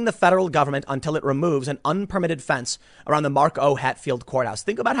fining the federal government until it removes an unpermitted fence around the Mark O. Hatfield courthouse.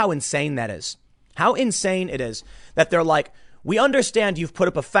 Think about how insane that is. How insane it is that they're like, we understand you've put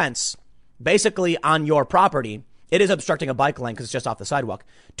up a fence basically on your property. It is obstructing a bike lane because it's just off the sidewalk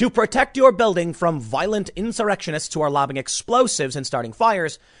to protect your building from violent insurrectionists who are lobbing explosives and starting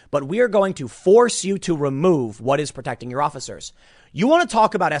fires. But we are going to force you to remove what is protecting your officers. You want to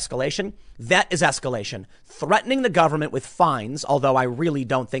talk about escalation? That is escalation. Threatening the government with fines, although I really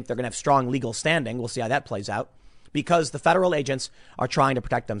don't think they're going to have strong legal standing. We'll see how that plays out. Because the federal agents are trying to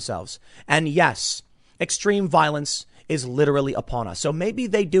protect themselves. And yes, extreme violence is literally upon us. So maybe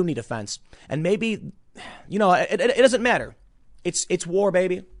they do need a fence. And maybe, it doesn't matter. It's war,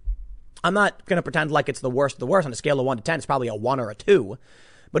 baby. I'm not going to pretend like it's the worst of the worst. On a scale of 1 to 10, it's probably a 1 or a 2.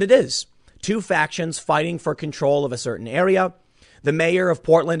 But it is. Two factions fighting for control of a certain area. The mayor of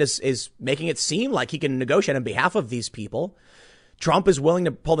Portland is making it seem like he can negotiate on behalf of these people. Trump is willing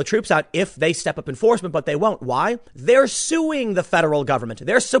to pull the troops out if they step up enforcement, but they won't. Why? They're suing the federal government.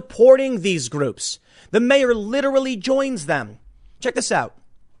 They're supporting these groups. The mayor literally joins them. Check this out.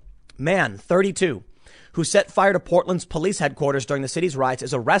 Man, 32, who set fire to Portland's police headquarters during the city's riots,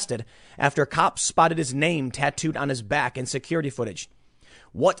 is arrested after cops spotted his name tattooed on his back in security footage.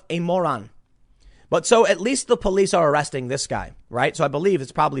 What a moron. But so at least the police are arresting this guy, right? So I believe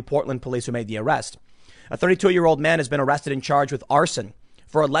it's probably Portland police who made the arrest. A 32-year-old man has been arrested and charged with arson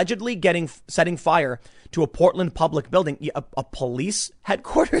for allegedly setting fire to a Portland public building, a police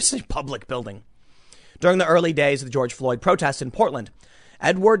headquarters, a public building. During the early days of the George Floyd protests in Portland,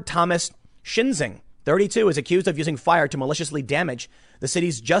 Edward Thomas Shinzing, 32, is accused of using fire to maliciously damage the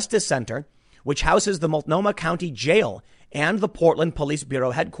city's Justice Center, which houses the Multnomah County Jail and the Portland Police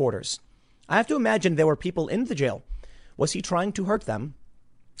Bureau headquarters. I have to imagine there were people in the jail. Was he trying to hurt them?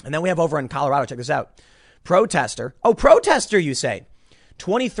 And then we have over in Colorado, check this out. Protester. Oh, protester, you say.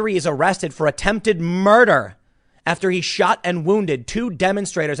 23 is arrested for attempted murder after he shot and wounded 2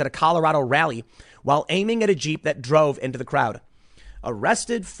 demonstrators at a Colorado rally while aiming at a Jeep that drove into the crowd.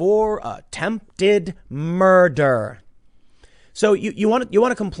 Arrested for attempted murder. So you want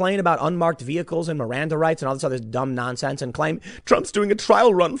to complain about unmarked vehicles and Miranda rights and all this other dumb nonsense and claim Trump's doing a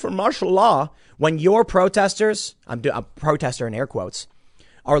trial run for martial law when your protesters, I'm a protester in air quotes,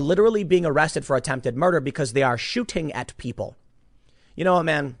 are literally being arrested for attempted murder because they are shooting at people. You know what,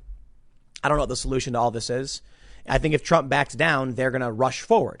 man? I don't know what the solution to all this is. I think if Trump backs down, they're going to rush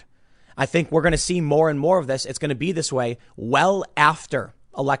forward. I think we're going to see more and more of this. It's going to be this way well after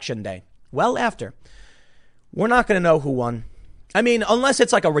Election Day. Well after. We're not going to know who won. I mean, unless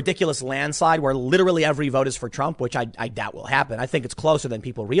it's like a ridiculous landslide where literally every vote is for Trump, which I doubt will happen. I think it's closer than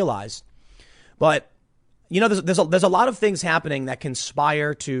people realize. But, you know, there's a lot of things happening that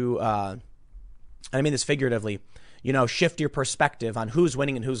conspire to, and I mean this figuratively, you know, shift your perspective on who's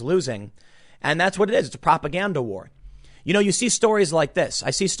winning and who's losing. And that's what it is. It's a propaganda war. You know, you see stories like this.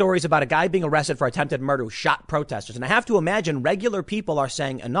 I see stories about a guy being arrested for attempted murder who shot protesters. And I have to imagine regular people are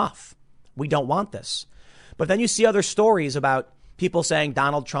saying enough. We don't want this. But then you see other stories about people saying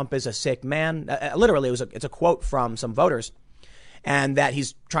Donald Trump is a sick man. Literally, it's a quote from some voters and that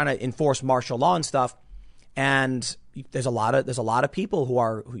he's trying to enforce martial law and stuff. And there's a lot of people who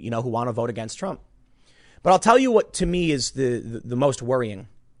are, you know, who want to vote against Trump. But I'll tell you what to me is the most worrying.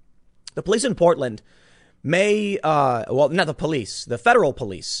 The police in Portland may, well, not the police, the federal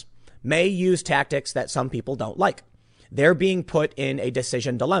police may use tactics that some people don't like. They're being put in a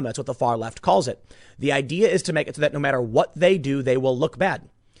decision dilemma. That's what the far left calls it. The idea is to make it so that no matter what they do, they will look bad.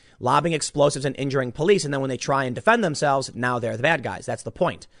 Lobbing explosives and injuring police. And then when they try and defend themselves, now they're the bad guys. That's the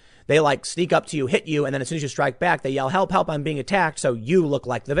point. They like sneak up to you, hit you. And then as soon as you strike back, they yell, help, help, I'm being attacked. So you look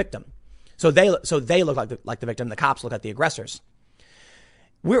like the victim. So they look like the victim. The cops look like the aggressors.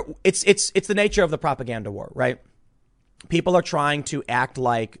 It's the nature of the propaganda war, right? People are trying to act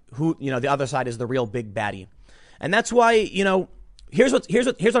like the other side is the real big baddie. And that's why, you know, here's what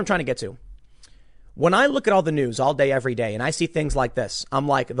I'm trying to get to. When I look at all the news all day, every day, and I see things like this, I'm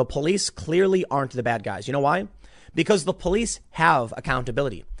like, the police clearly aren't the bad guys. You know why? Because the police have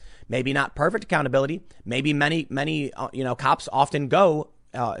accountability. Maybe not perfect accountability. Maybe many cops often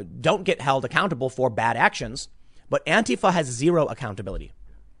don't get held accountable for bad actions. But Antifa has zero accountability.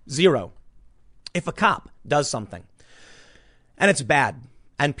 Zero. If a cop does something and it's bad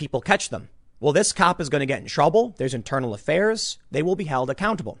and people catch them, well, this cop is going to get in trouble. There's internal affairs. They will be held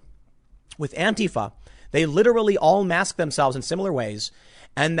accountable. With Antifa, they literally all mask themselves in similar ways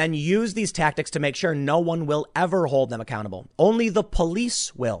and then use these tactics to make sure no one will ever hold them accountable. Only the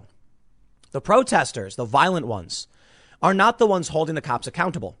police will. The protesters, the violent ones, are not the ones holding the cops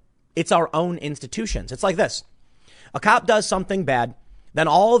accountable. It's our own institutions. It's like this. A cop does something bad. Then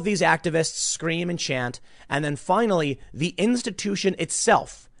all of these activists scream and chant. And then finally, the institution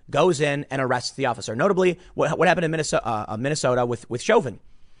itself goes in and arrests the officer. Notably, what happened in Minnesota with Chauvin.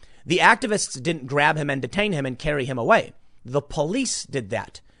 The activists didn't grab him and detain him and carry him away. The police did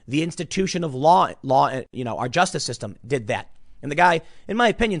that. The institution of law, our justice system did that. And the guy, in my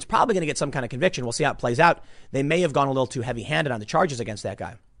opinion, is probably going to get some kind of conviction. We'll see how it plays out. They may have gone a little too heavy-handed on the charges against that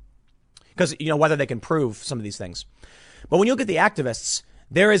guy. Because, whether they can prove some of these things. But when you look at the activists,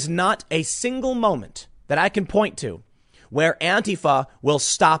 there is not a single moment that I can point to where Antifa will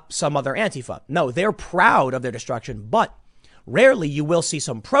stop some other Antifa. No, they're proud of their destruction, but rarely you will see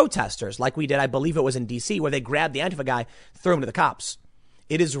some protesters like we did, I believe it was in D.C., where they grabbed the Antifa guy, threw him to the cops.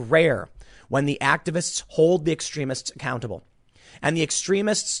 It is rare when the activists hold the extremists accountable. And the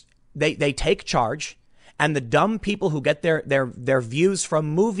extremists, they take charge, and the dumb people who get their views from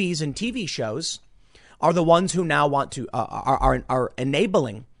movies and TV shows are the ones who now want to are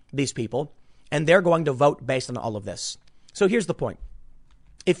enabling these people, and they're going to vote based on all of this. So here's the point.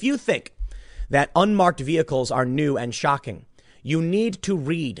 If you think that unmarked vehicles are new and shocking, you need to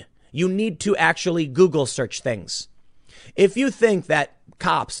read. You need to actually Google search things. If you think that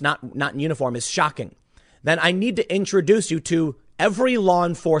cops not in uniform is shocking, then I need to introduce you to every law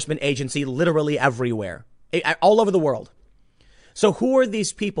enforcement agency literally everywhere, all over the world. So who are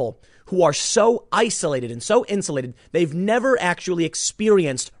these people who are so isolated and so insulated, they've never actually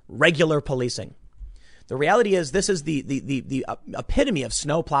experienced regular policing? The reality is this is the epitome of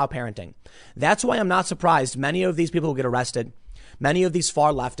snowplow parenting. That's why I'm not surprised many of these people who get arrested, many of these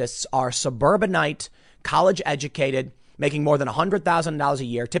far leftists are suburbanite, college educated, making more than $100,000 a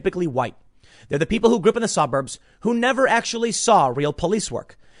year, typically white. They're the people who grew up in the suburbs who never actually saw real police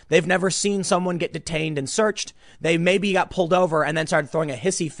work. They've never seen someone get detained and searched. They maybe got pulled over and then started throwing a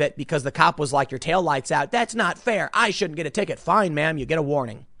hissy fit because the cop was like, your taillight's out. That's not fair. I shouldn't get a ticket. Fine, ma'am. You get a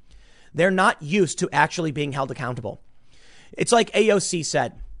warning. They're not used to actually being held accountable. It's like AOC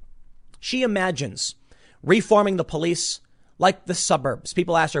said. She imagines reforming the police like the suburbs.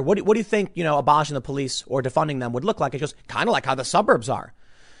 People ask her, what do you think, abolishing the police or defunding them would look like? It goes kind of like how the suburbs are.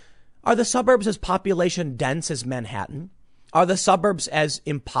 Are the suburbs as population dense as Manhattan? Are the suburbs as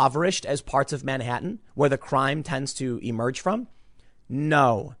impoverished as parts of Manhattan where the crime tends to emerge from?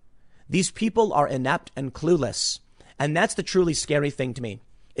 No. These people are inept and clueless. And that's the truly scary thing to me,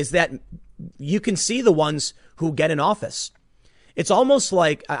 is that you can see the ones who get in office. It's almost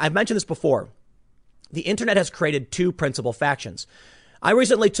like, I've mentioned this before, the internet has created two principal factions. I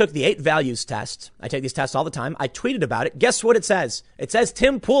recently took the 8 values test. I take these tests all the time. I tweeted about it. Guess what it says? It says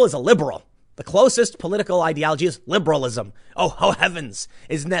Tim Pool is a liberal. The closest political ideology is liberalism. Oh, heavens.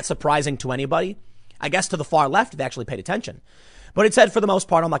 Isn't that surprising to anybody? I guess to the far left, they actually paid attention. But it said for the most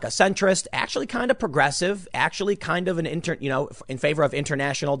part, I'm like a centrist, actually kind of progressive, actually kind of in favor of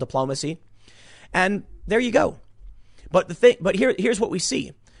international diplomacy. And there you go. But here's what we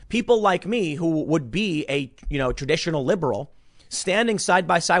see. People like me who would be a, traditional liberal standing side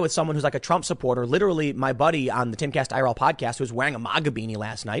by side with someone who's like a Trump supporter, literally my buddy on the Timcast IRL podcast who was wearing a MAGA beanie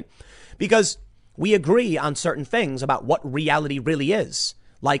last night, because we agree on certain things about what reality really is.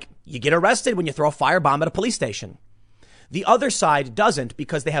 Like you get arrested when you throw a firebomb at a police station. The other side doesn't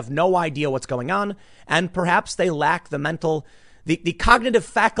because they have no idea what's going on. And perhaps they lack the cognitive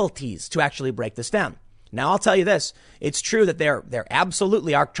faculties to actually break this down. Now, I'll tell you this. It's true that there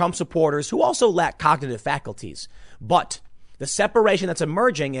absolutely are Trump supporters who also lack cognitive faculties. But the separation that's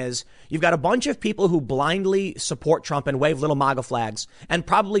emerging is you've got a bunch of people who blindly support Trump and wave little MAGA flags and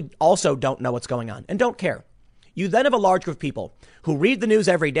probably also don't know what's going on and don't care. You then have a large group of people who read the news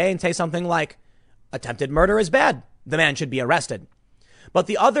every day and say something like, attempted murder is bad. The man should be arrested. But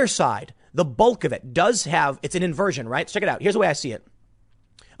the other side, the bulk of it does have, it's an inversion, right? Check it out. Here's the way I see it.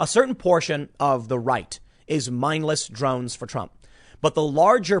 A certain portion of the right is mindless drones for Trump. But the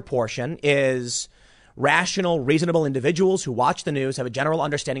larger portion is rational, reasonable individuals who watch the news, have a general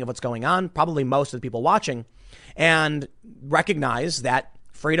understanding of what's going on, probably most of the people watching, and recognize that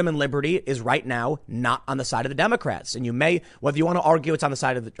freedom and liberty is right now not on the side of the Democrats. And you may, whether you want to argue it's on the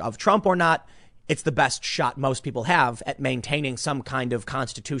side of Trump or not, it's the best shot most people have at maintaining some kind of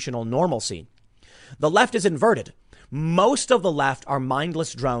constitutional normalcy. The left is inverted. Most of the left are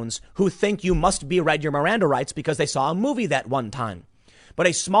mindless drones who think you must be read your Miranda rights because they saw a movie that one time. But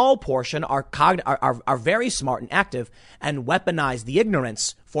a small portion are very smart and active and weaponize the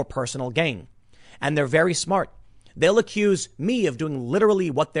ignorance for personal gain. And they're very smart. They'll accuse me of doing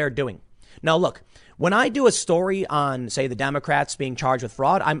literally what they're doing. Now, look, when I do a story on, say, the Democrats being charged with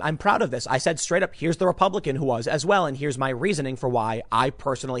fraud, I'm proud of this. I said straight up, here's the Republican who was as well. And here's my reasoning for why I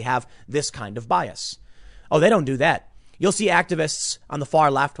personally have this kind of bias. Oh, they don't do that. You'll see activists on the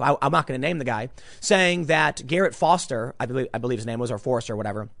far left, I'm not going to name the guy, saying that Garrett Foster, I believe his name was, or Forrester or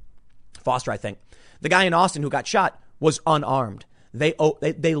whatever, Foster, I think, the guy in Austin who got shot was unarmed. They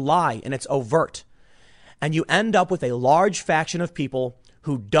lie, and it's overt. And you end up with a large faction of people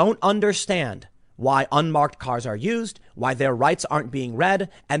who don't understand why unmarked cars are used, why their rights aren't being read,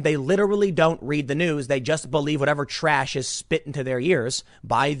 and they literally don't read the news. They just believe whatever trash is spit into their ears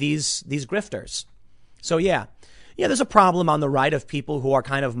by these grifters. So yeah, there's a problem on the right of people who are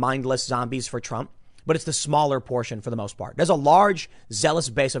kind of mindless zombies for Trump, but it's the smaller portion for the most part. There's a large, zealous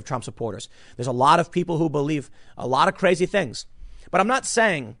base of Trump supporters. There's a lot of people who believe a lot of crazy things. But I'm not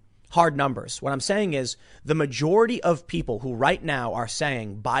saying hard numbers. What I'm saying is the majority of people who right now are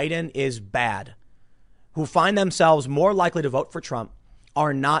saying Biden is bad, who find themselves more likely to vote for Trump,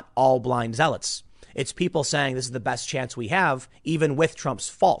 are not all blind zealots. It's people saying this is the best chance we have, even with Trump's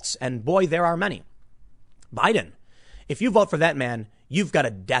faults. And boy, there are many. Biden, if you vote for that man, you've got a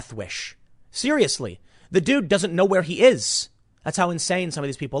death wish. Seriously, the dude doesn't know where he is. That's how insane some of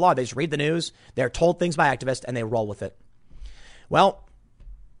these people are. They just read the news, they're told things by activists, and they roll with it. Well,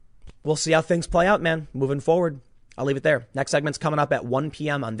 we'll see how things play out, man, moving forward. I'll leave it there. Next segment's coming up at 1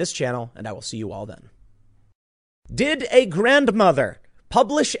 p.m. on this channel, and I will see you all then. Did a grandmother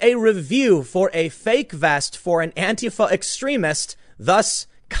publish a review for a fake vest for an Antifa extremist, thus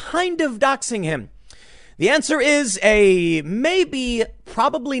kind of doxing him? The answer is a maybe,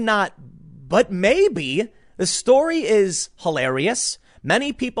 probably not, but maybe. The story is hilarious.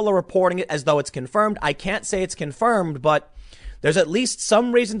 Many people are reporting it as though it's confirmed. I can't say it's confirmed, but there's at least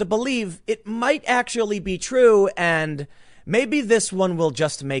some reason to believe it might actually be true, and maybe this one will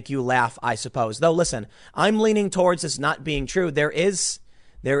just make you laugh, I suppose. Though, listen, I'm leaning towards this not being true. There is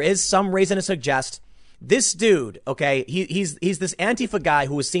there is some reason to suggest this dude, okay, he's this Antifa guy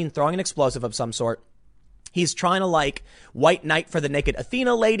who was seen throwing an explosive of some sort. He's trying to like white knight for the naked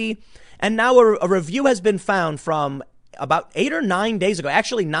Athena lady. And now a review has been found from about 8 or 9 days ago,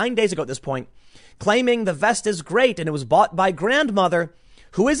 actually 9 days ago at this point, claiming the vest is great and it was bought by grandmother,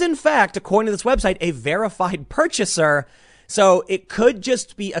 who is in fact, according to this website, a verified purchaser. So it could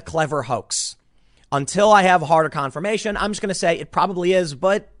just be a clever hoax. Until I have harder confirmation, I'm just going to say it probably is,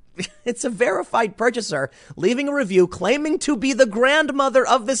 but it's a verified purchaser leaving a review claiming to be the grandmother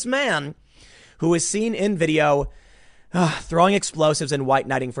of this man who is seen in video throwing explosives and white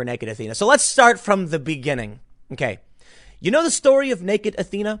knighting for naked Athena. So let's start from the beginning. Okay. You know the story of naked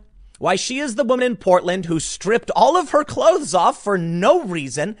Athena? Why, she is the woman in Portland who stripped all of her clothes off for no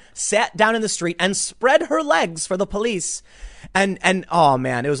reason, sat down in the street and spread her legs for the police. And oh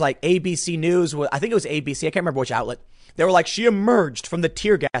man, it was like ABC News. I think it was ABC. I can't remember which outlet. They were like, she emerged from the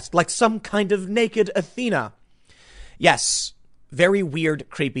tear gas like some kind of naked Athena. Yes. Very weird,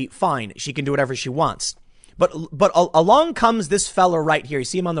 creepy, fine. She can do whatever she wants. But along comes this fella right here. You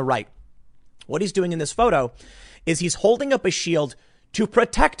see him on the right. What he's doing in this photo is he's holding up a shield to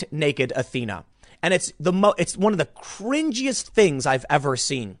protect naked Athena. And it's one of the cringiest things I've ever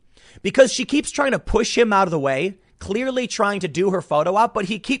seen. Because she keeps trying to push him out of the way, clearly trying to do her photo op, but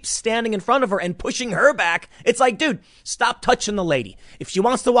he keeps standing in front of her and pushing her back. It's like, dude, stop touching the lady. If she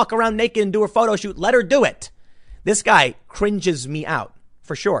wants to walk around naked and do her photo shoot, let her do it. This guy cringes me out,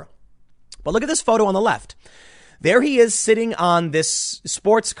 for sure. But look at this photo on the left. There he is sitting on this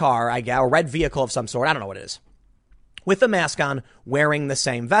sports car, I guess, a red vehicle of some sort. I don't know what it is. With a mask on, wearing the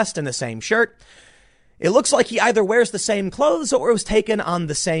same vest and the same shirt. It looks like he either wears the same clothes or it was taken on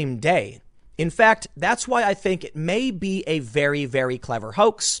the same day. In fact, that's why I think it may be a very, very clever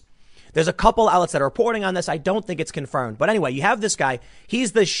hoax. There's a couple outlets that are reporting on this. I don't think it's confirmed. But anyway, you have this guy.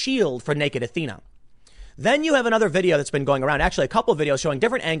 He's the shield for naked Athena. Then you have another video that's been going around, actually a couple of videos showing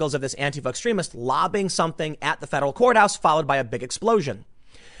different angles of this Antifa extremist lobbing something at the federal courthouse, followed by a big explosion.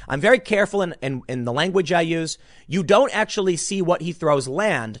 I'm very careful in the language I use. You don't actually see what he throws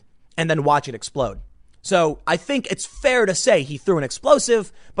land and then watch it explode. So I think it's fair to say he threw an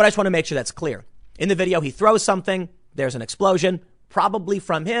explosive, but I just want to make sure that's clear. In the video, he throws something. There's an explosion, probably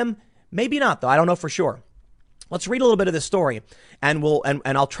from him. Maybe not, though. I don't know for sure. Let's read a little bit of this story, and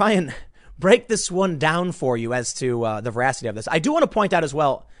I'll try and break this one down for you as to the veracity of this. I do want to point out as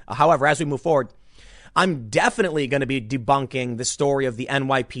well, however, as we move forward, I'm definitely going to be debunking the story of the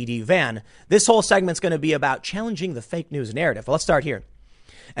NYPD van. This whole segment's going to be about challenging the fake news narrative. Well, let's start here.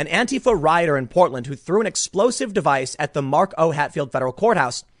 An Antifa rioter in Portland who threw an explosive device at the Mark O. Hatfield Federal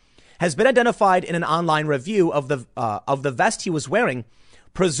Courthouse has been identified in an online review of the vest he was wearing,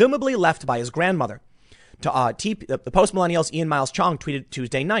 presumably left by his grandmother. The Post-Millennial's Ian Miles Chong tweeted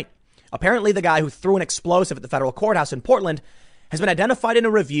Tuesday night. Apparently, the guy who threw an explosive at the federal courthouse in Portland has been identified in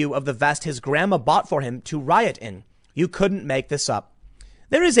a review of the vest his grandma bought for him to riot in. You couldn't make this up.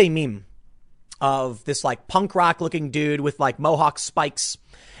 There is a meme of this like punk rock looking dude with like mohawk spikes.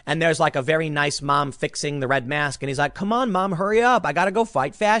 And there's like a very nice mom fixing the red mask. And he's like, come on, mom, hurry up. I got to go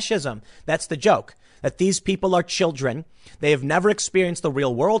fight fascism. That's the joke, that these people are children. They have never experienced the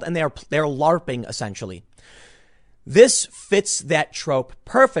real world and they're LARPing essentially. This fits that trope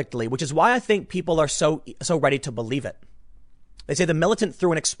perfectly, which is why I think people are so ready to believe it. They say the militant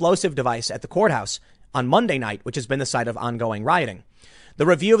threw an explosive device at the courthouse on Monday night, which has been the site of ongoing rioting. The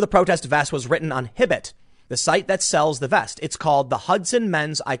review of the protest vest was written on Hibbett, the site that sells the vest. It's called the Hudson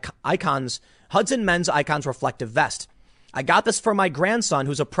Men's Icons Reflective Vest. I got this for my grandson,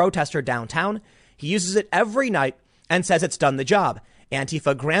 who's a protester downtown. He uses it every night and says it's done the job.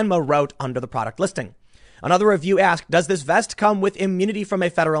 Antifa grandma wrote under the product listing. Another review asked, does this vest come with immunity from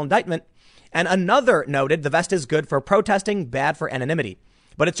a federal indictment? And another noted the vest is good for protesting, bad for anonymity.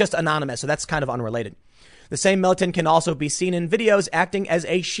 But it's just anonymous, so that's kind of unrelated. The same militant can also be seen in videos acting as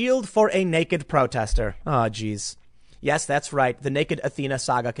a shield for a naked protester. Oh, geez. Yes, that's right. The naked Athena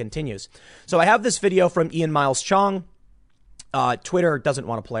saga continues. So I have this video from Ian Miles Chong. Twitter doesn't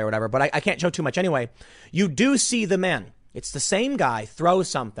want to play or whatever, but I can't show too much anyway. You do see the man. It's the same guy throw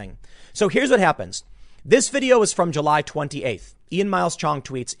something. So here's what happens. This video is from July 28th. Ian Miles Chong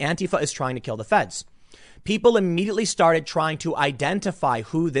tweets, Antifa is trying to kill the feds. People immediately started trying to identify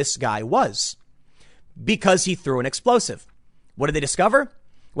who this guy was because he threw an explosive. What did they discover?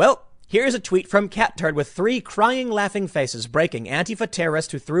 Well, here's a tweet from Cat Turd with 3 crying, laughing faces. Breaking: Antifa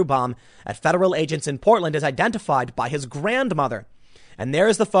terrorist who threw bomb at federal agents in Portland is identified by his grandmother. And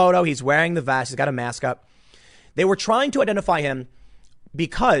there's the photo. He's wearing the vest. He's got a mask up. They were trying to identify him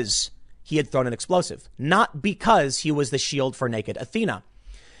because he had thrown an explosive, not because he was the shield for naked Athena.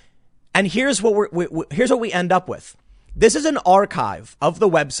 And here's what here's what we end up with. This is an archive of the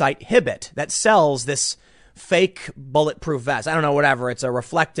website Hibbett that sells this fake bulletproof vest. I don't know, whatever. It's a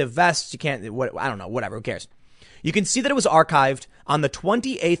reflective vest. You can't, I don't know, whatever. Who cares? You can see that it was archived on the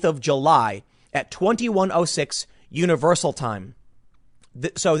 28th of July at 21:06 Universal Time.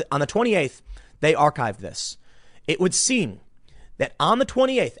 So on the 28th, they archived this. It would seem that on the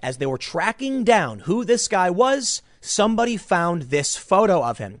 28th, as they were tracking down who this guy was, somebody found this photo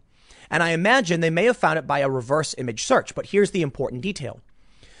of him. And I imagine they may have found it by a reverse image search. But here's the important detail.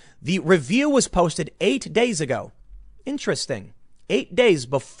 The review was posted 8 days ago. Interesting. 8 days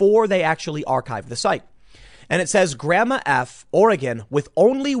before they actually archived the site. And it says, Grandma F, Oregon, with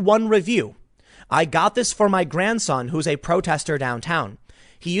only one review. I got this for my grandson, who's a protester downtown.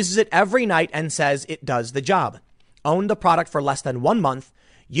 He uses it every night and says it does the job. Owned the product for less than 1 month.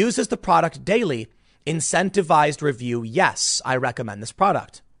 Uses the product daily. Incentivized review. Yes, I recommend this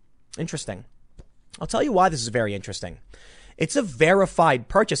product. Interesting. I'll tell you why this is very interesting. It's a verified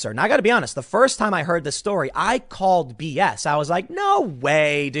purchaser. Now, I got to be honest. The first time I heard this story, I called BS. I was like, no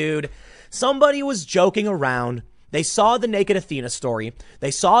way, dude. Somebody was joking around. They saw the Naked Athena story.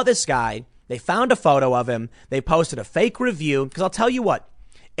 They saw this guy. They found a photo of him. They posted a fake review. Because I'll tell you what,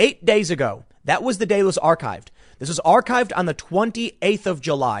 8 days ago, that was the day it was archived. This was archived on the 28th of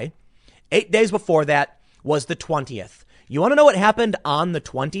July. 8 days before that was the 20th. You want to know what happened on the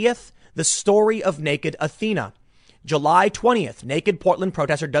 20th? The story of Naked Athena. July 20th, naked Portland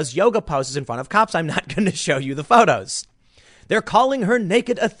protester does yoga poses in front of cops. I'm not going to show you the photos. They're calling her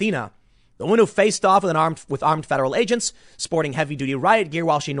Naked Athena. The woman who faced off with armed federal agents, sporting heavy-duty riot gear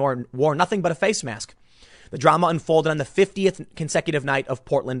while she wore nothing but a face mask. The drama unfolded on the 50th consecutive night of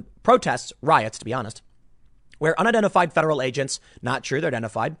Portland protests, riots, to be honest, where unidentified federal agents, not true, they're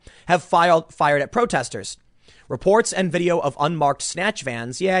identified, have fired at protesters. Reports and video of unmarked snatch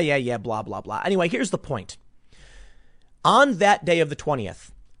vans. Yeah, blah, blah, blah. Anyway, here's the point. On that day of the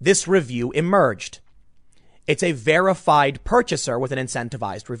 20th, this review emerged. It's a verified purchaser with an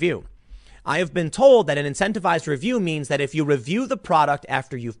incentivized review. I have been told that an incentivized review means that if you review the product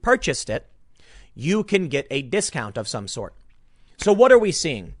after you've purchased it, you can get a discount of some sort. So what are we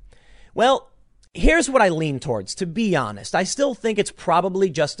seeing? Well, here's what I lean towards, to be honest. I still think it's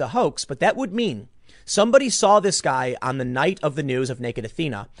probably just a hoax, but that would mean somebody saw this guy on the night of the news of Naked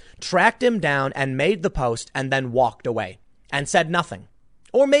Athena, tracked him down and made the post and then walked away and said nothing.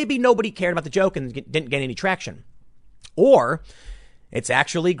 Or maybe nobody cared about the joke and didn't get any traction. Or it's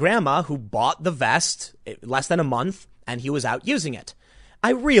actually Grandma who bought the vest less than a month and he was out using it. I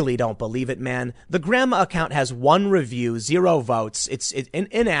really don't believe it, man. The Grandma account has 1 review, 0 votes. It's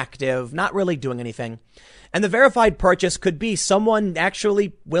inactive, not really doing anything. And the verified purchase could be someone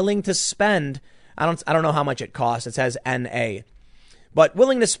actually willing to spend, I don't know how much it costs. It says NA, but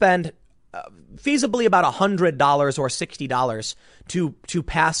willing to spend feasibly about $100 or $60 to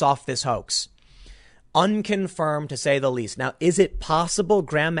pass off this hoax. Unconfirmed, to say the least. Now, is it possible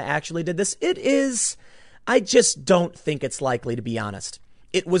Grandma actually did this? It is. I just don't think it's likely, to be honest.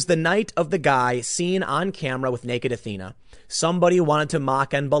 It was the night of the guy seen on camera with Naked Athena. Somebody wanted to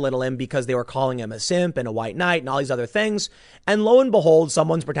mock and belittle him because they were calling him a simp and a white knight and all these other things. And lo and behold,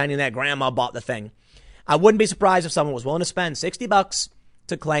 someone's pretending that Grandma bought the thing. I wouldn't be surprised if someone was willing to spend $60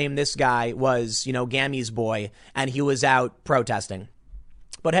 to claim this guy was, Gammy's boy and he was out protesting.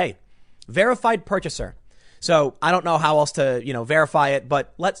 But hey, verified purchaser. So I don't know how else to, verify it,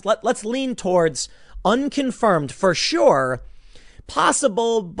 but let's lean towards unconfirmed for sure.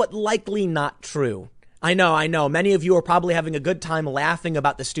 Possible, but likely not true. I know. Many of you are probably having a good time laughing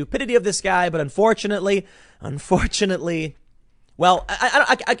about the stupidity of this guy, but unfortunately, well,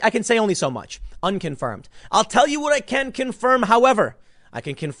 I can say only so much. Unconfirmed. I'll tell you what I can confirm, however. I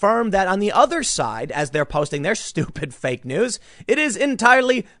can confirm that on the other side, as they're posting their stupid fake news, it is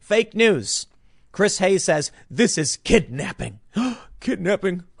entirely fake news. Chris Hayes says, this is kidnapping.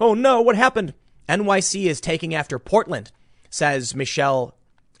 Kidnapping? Oh no, what happened? NYC is taking after Portland, says Michelle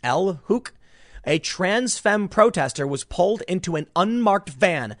L. Hook. A trans femme protester was pulled into an unmarked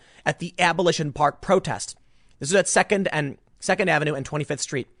van at the Abolition Park protest. This is at 2nd Avenue and 25th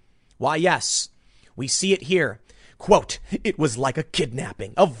Street. Why, yes, we see it here. Quote, it was like a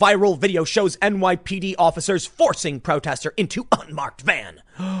kidnapping. A viral video shows NYPD officers forcing protester into unmarked van.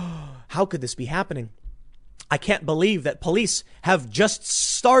 How could this be happening? I can't believe that police have just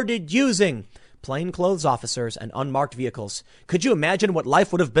started using plainclothes officers and unmarked vehicles. Could you imagine what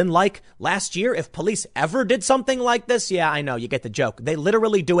life would have been like last year if police ever did something like this? Yeah, I know, you get the joke. They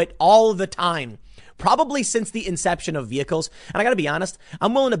literally do it all the time. Probably since the inception of vehicles. And I gotta be honest,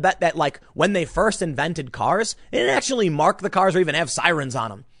 I'm willing to bet that when they first invented cars, they didn't actually mark the cars or even have sirens on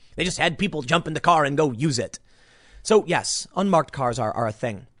them. They just had people jump in the car and go use it. So yes, unmarked cars are a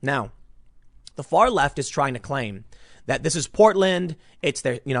thing. Now, the far left is trying to claim that this is Portland. It's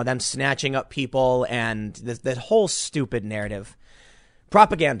their, them snatching up people and that whole stupid narrative.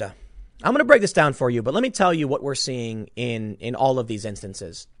 Propaganda. I'm going to break this down for you, but let me tell you what we're seeing in all of these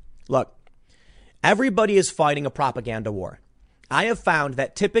instances. Look, everybody is fighting a propaganda war. I have found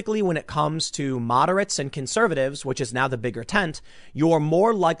that typically when it comes to moderates and conservatives, which is now the bigger tent, you're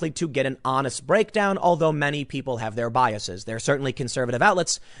more likely to get an honest breakdown, although many people have their biases. There are certainly conservative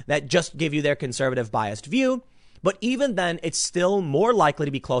outlets that just give you their conservative biased view. But even then, it's still more likely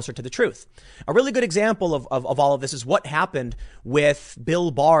to be closer to the truth. A really good example of all of this is what happened with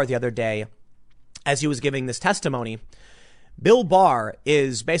Bill Barr the other day as he was giving this testimony. Bill Barr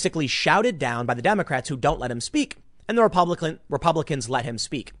is basically shouted down by the Democrats who don't let him speak, and the Republicans let him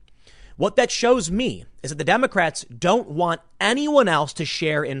speak. What that shows me is that the Democrats don't want anyone else to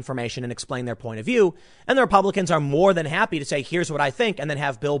share information and explain their point of view, and the Republicans are more than happy to say, here's what I think, and then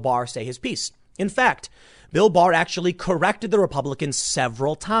have Bill Barr say his piece. In fact, Bill Barr actually corrected the Republicans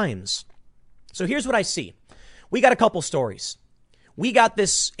several times. So here's what I see. We got a couple stories. We got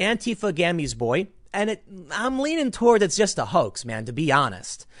this Antifa Gammys boy, and I'm leaning toward it's just a hoax, man, to be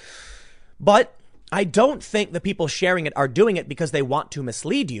honest. But I don't think the people sharing it are doing it because they want to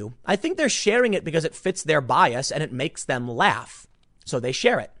mislead you. I think they're sharing it because it fits their bias and it makes them laugh. So they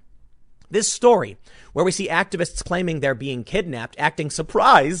share it. This story, where we see activists claiming they're being kidnapped, acting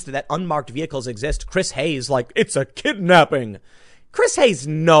surprised that unmarked vehicles exist. Chris Hayes like, it's a kidnapping. Chris Hayes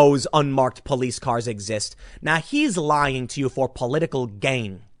knows unmarked police cars exist. Now he's lying to you for political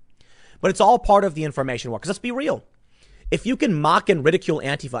gain. But it's all part of the information war. Because let's be real. If you can mock and ridicule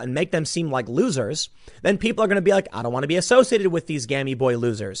Antifa and make them seem like losers, then people are going to be like, I don't want to be associated with these Gammy boy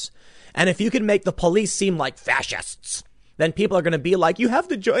losers. And if you can make the police seem like fascists, then people are going to be like, you have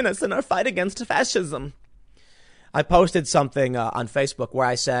to join us in our fight against fascism. I posted something on Facebook where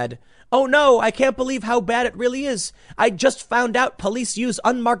I said, oh no, I can't believe how bad it really is. I just found out police use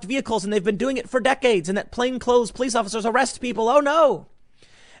unmarked vehicles and they've been doing it for decades and that plainclothes police officers arrest people. Oh no.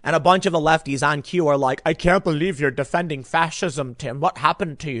 And a bunch of the lefties on Q are like, I can't believe you're defending fascism, Tim. What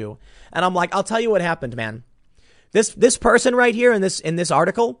happened to you? And I'm like, I'll tell you what happened, man. This person right here in this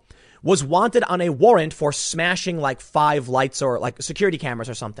article was wanted on a warrant for smashing like 5 lights or like security cameras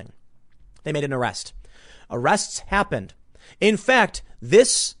or something. They made an arrest. Arrests happened. In fact,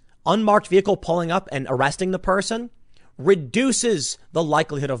 this unmarked vehicle pulling up and arresting the person reduces the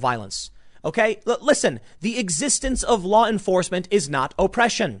likelihood of violence. Okay, listen, the existence of law enforcement is not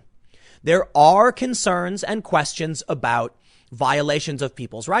oppression. There are concerns and questions about violations of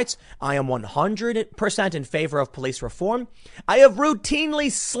people's rights. I am 100% in favor of police reform. I have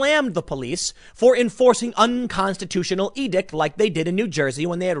routinely slammed the police for enforcing unconstitutional edict like they did in New Jersey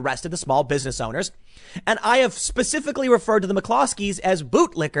when they had arrested the small business owners. And I have specifically referred to the McCloskeys as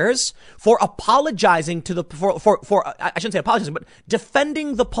bootlickers for apologizing to I shouldn't say apologizing, but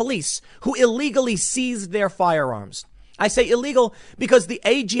defending the police who illegally seized their firearms. I say illegal because the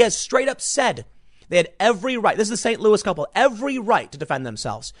AG has straight up said they had every right. This is the St. Louis couple, every right to defend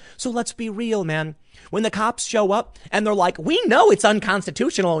themselves. So let's be real, man. When the cops show up and they're like, we know it's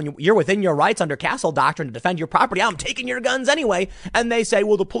unconstitutional and you're within your rights under Castle Doctrine to defend your property. I'm taking your guns anyway. And they say,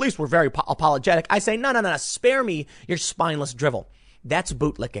 well, the police were very apologetic. I say, no. Spare me your spineless drivel. That's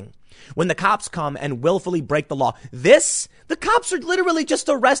bootlicking. When the cops come and willfully break the law, the cops are literally just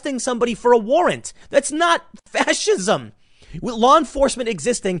arresting somebody for a warrant. That's not fascism. Law enforcement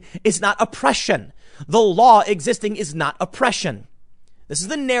existing is not oppression. The law existing is not oppression. This is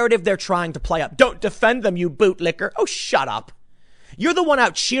the narrative they're trying to play up. Don't defend them, you bootlicker. Oh, shut up. You're the one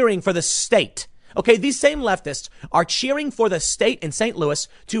out cheering for the state. Okay, these same leftists are cheering for the state in St. Louis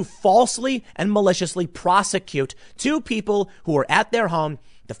to falsely and maliciously prosecute 2 people who were at their home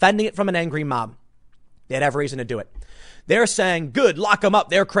defending it from an angry mob. They had every reason to do it. They're saying, good, lock them up.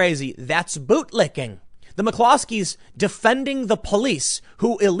 They're crazy. That's bootlicking. The McCloskeys defending the police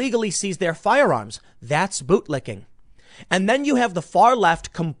who illegally seized their firearms. That's bootlicking. And then you have the far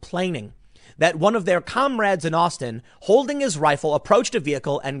left complaining that one of their comrades in Austin holding his rifle approached a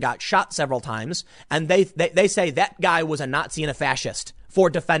vehicle and got shot several times. And they say that guy was a Nazi and a fascist for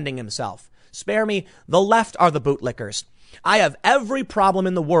defending himself. Spare me. The left are the bootlickers. I have every problem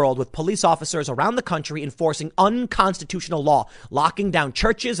in the world with police officers around the country enforcing unconstitutional law, locking down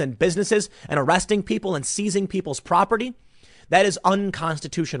churches and businesses and arresting people and seizing people's property. That is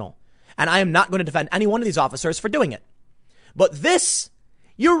unconstitutional. And I am not going to defend any one of these officers for doing it. But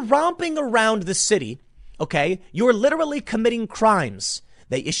you're romping around the city. Okay. You're literally committing crimes.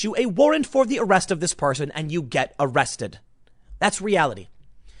 They issue a warrant for the arrest of this person and you get arrested. That's reality.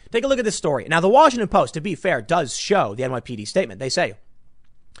 Take a look at this story. Now, the Washington Post, to be fair, does show the NYPD statement. They say,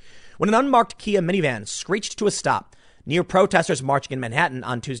 when an unmarked Kia minivan screeched to a stop near protesters marching in Manhattan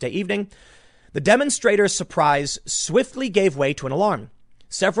on Tuesday evening, the demonstrators' surprise swiftly gave way to an alarm.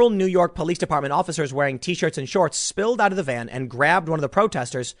 Several New York Police Department officers wearing T-shirts and shorts spilled out of the van and grabbed one of the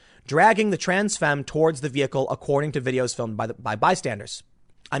protesters, dragging the trans femme towards the vehicle, according to videos filmed by bystanders.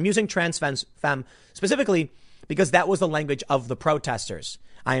 I'm using trans femme specifically because that was the language of the protesters.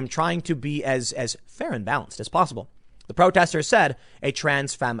 I am trying to be as fair and balanced as possible. The protesters said a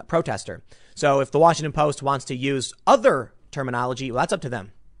trans femme protester. So if the Washington Post wants to use other terminology, well, that's up to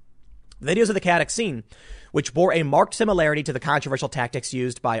them. Videos of the chaotic scene, which bore a marked similarity to the controversial tactics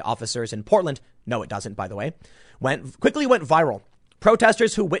used by officers in Portland. No, it doesn't, by the way. Quickly went viral.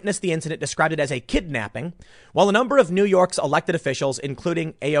 Protesters who witnessed the incident described it as a kidnapping, while a number of New York's elected officials,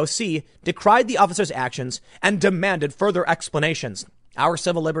 including AOC, decried the officers' actions and demanded further explanations. Our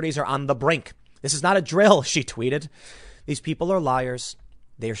civil liberties are on the brink. This is not a drill, she tweeted. These people are liars.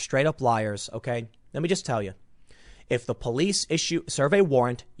 They are straight up liars, okay? Let me just tell you. If the police serve a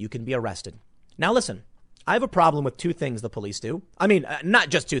warrant, you can be arrested. Now listen, I have a problem with two things the police do. I mean, not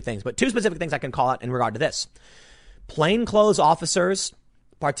just two things, but two specific things I can call out in regard to this. Plainclothes officers,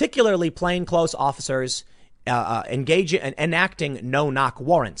 particularly plainclothes officers, engage in enacting no-knock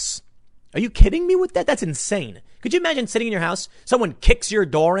warrants. Are you kidding me with that? That's insane. Could you imagine sitting in your house, someone kicks your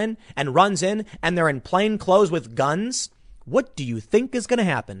door in and runs in, and they're in plain clothes with guns? What do you think is going to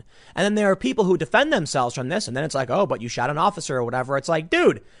happen? And then there are people who defend themselves from this, and then it's like, oh, but you shot an officer or whatever. It's like,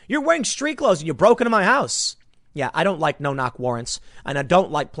 dude, you're wearing street clothes and you broke into my house. Yeah, I don't like no-knock warrants, and I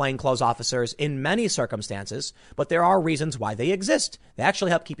don't like plainclothes officers in many circumstances, but there are reasons why they exist. They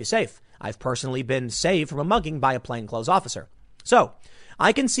actually help keep you safe. I've personally been saved from a mugging by a plainclothes officer. So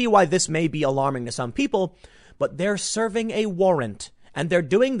I can see why this may be alarming to some people, but they're serving a warrant. And they're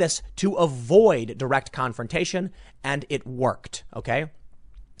doing this to avoid direct confrontation, and it worked, okay?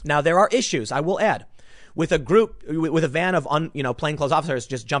 Now, there are issues, I will add, with a van of plainclothes officers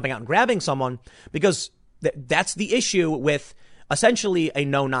just jumping out and grabbing someone, because that's the issue with essentially a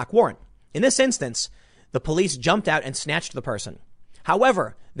no-knock warrant. In this instance, the police jumped out and snatched the person.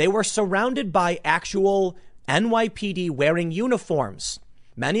 However, they were surrounded by actual NYPD wearing uniforms.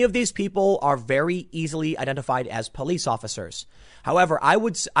 Many of these people are very easily identified as police officers. However, I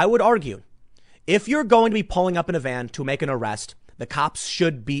would argue, if you're going to be pulling up in a van to make an arrest, the cops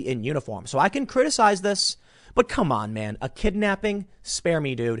should be in uniform. So I can criticize this, but come on, man. A kidnapping? Spare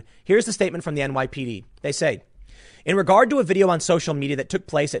me, dude. Here's the statement from the NYPD. They say, in regard to a video on social media that took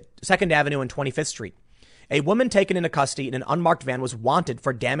place at 2nd Avenue and 25th Street, a woman taken into custody in an unmarked van was wanted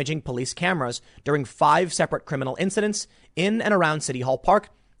for damaging police cameras during 5 separate criminal incidents in and around City Hall Park.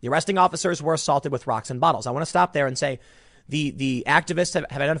 The arresting officers were assaulted with rocks and bottles. I want to stop there and say the activists have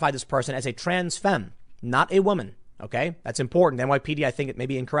identified this person as a trans femme, not a woman. OK, that's important. The NYPD, I think it may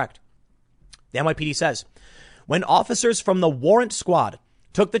be incorrect. The NYPD says when officers from the warrant squad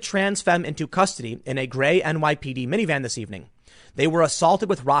took the trans femme into custody in a gray NYPD minivan this evening, they were assaulted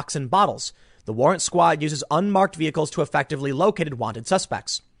with rocks and bottles. The warrant squad uses unmarked vehicles to effectively locate wanted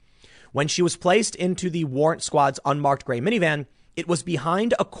suspects. When she was placed into the warrant squad's unmarked gray minivan, it was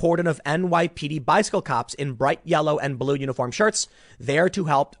behind a cordon of NYPD bicycle cops in bright yellow and blue uniform shirts, there to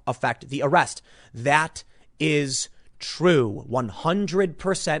help effect the arrest. That is true.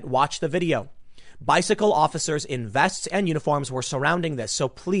 100%. Watch the video. Bicycle officers in vests and uniforms were surrounding this. So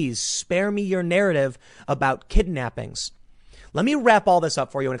please spare me your narrative about kidnappings. Let me wrap all this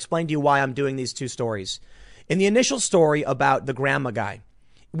up for you and explain to you why I'm doing these two stories. In the initial story about the grandma guy,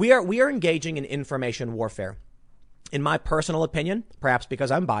 we are engaging in information warfare. In my personal opinion, perhaps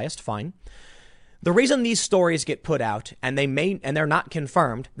because I'm biased, fine. The reason these stories get put out and they're not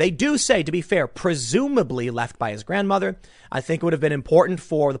confirmed, they do say, to be fair, presumably left by his grandmother. I think it would have been important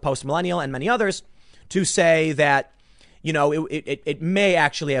for the post-millennial and many others to say that, it may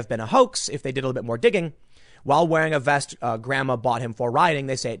actually have been a hoax if they did a little bit more digging. While wearing a vest grandma bought him for riding,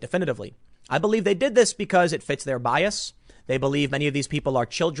 they say it definitively. I believe they did this because it fits their bias. They believe many of these people are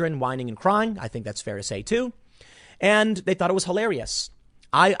children whining and crying. I think that's fair to say, too. And they thought it was hilarious.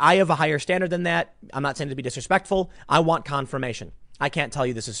 I have a higher standard than that. I'm not saying to be disrespectful. I want confirmation. I can't tell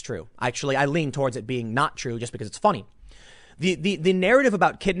you this is true. Actually, I lean towards it being not true just because it's funny. The narrative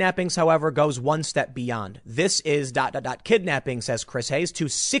about kidnappings, however, goes one step beyond. This is ... kidnapping, says Chris Hayes, to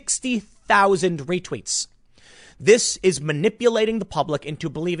 60,000 retweets. This is manipulating the public into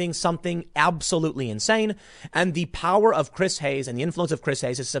believing something absolutely insane. And the power of Chris Hayes and the influence of Chris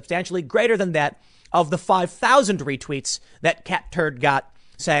Hayes is substantially greater than that of the 5,000 retweets that Cat Turd got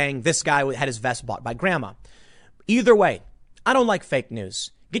saying this guy had his vest bought by grandma. Either way, I don't like fake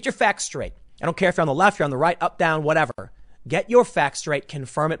news. Get your facts straight. I don't care if you're on the left, you're on the right, up, down, whatever. Get your facts straight,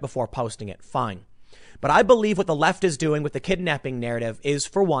 confirm it before posting it. Fine. But I believe what the left is doing with the kidnapping narrative is,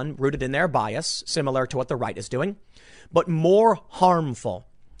 for one, rooted in their bias, similar to what the right is doing, but more harmful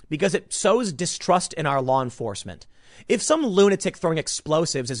because it sows distrust in our law enforcement. If some lunatic throwing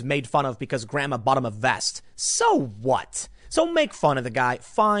explosives is made fun of because grandma bought him a vest, so what? So make fun of the guy.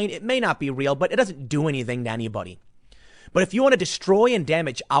 Fine, it may not be real, but it doesn't do anything to anybody. But if you want to destroy and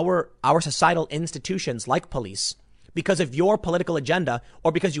damage our societal institutions like police because of your political agenda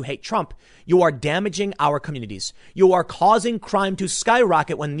or because you hate Trump, you are damaging our communities. You are causing crime to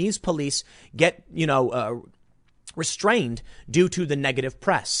skyrocket when these police get, restrained due to the negative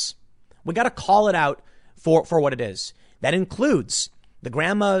press. We got to call it out for what it is. That includes the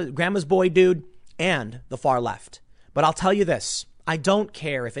grandma's boy dude and the far left. But I'll tell you this. I don't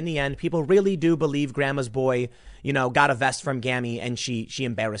care if in the end people really do believe grandma's boy, got a vest from Gammy and she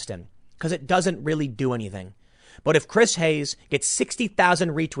embarrassed him, because it doesn't really do anything. But if Chris Hayes gets 60,000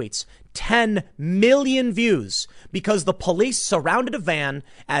 retweets, 10 million views because the police surrounded a van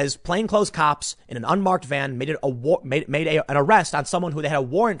as plainclothes cops in an unmarked van made an arrest on someone who they had a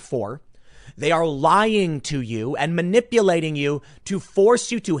warrant for, they are lying to you and manipulating you to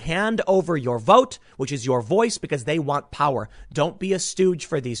force you to hand over your vote, which is your voice, because they want power. Don't be a stooge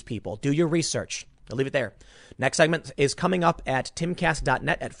for these people. Do your research. I'll leave it there. Next segment is coming up at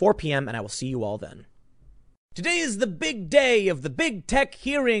timcast.net at 4 p.m., and I will see you all then. Today is the big day of the big tech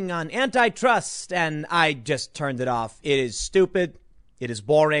hearing on antitrust, and I just turned it off. It is stupid. It is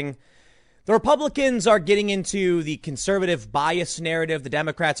boring. The Republicans are getting into the conservative bias narrative. The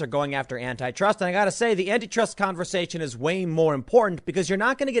Democrats are going after antitrust. And I got to say, the antitrust conversation is way more important because you're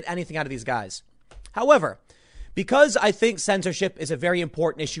not going to get anything out of these guys. However, because I think censorship is a very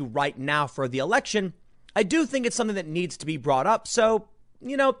important issue right now for the election, I do think it's something that needs to be brought up. So,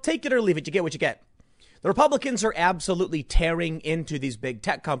 take it or leave it. You get what you get. The Republicans are absolutely tearing into these big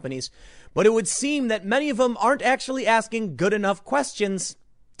tech companies, but it would seem that many of them aren't actually asking good enough questions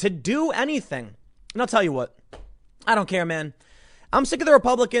to do anything. And I'll tell you what, I don't care, man. I'm sick of the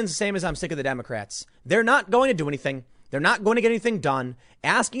Republicans the same as I'm sick of the Democrats. They're not going to do anything. They're not going to get anything done.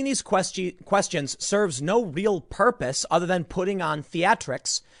 Asking these questions serves no real purpose other than putting on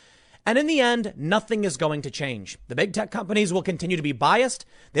theatrics. And in the end, nothing is going to change. The big tech companies will continue to be biased.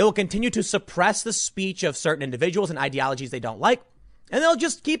 They will continue to suppress the speech of certain individuals and ideologies they don't like. And they'll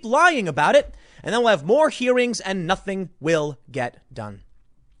just keep lying about it. And then we'll have more hearings and nothing will get done.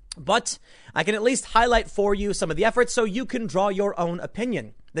 But I can at least highlight for you some of the efforts so you can draw your own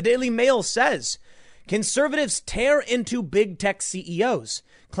opinion. The Daily Mail says conservatives tear into big tech CEOs,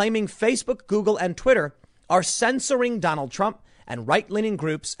 claiming Facebook, Google, and Twitter are censoring Donald Trump and right-leaning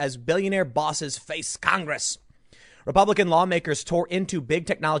groups as billionaire bosses face Congress. Republican lawmakers tore into big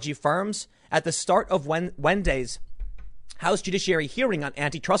technology firms at the start of Wednesday's House Judiciary hearing on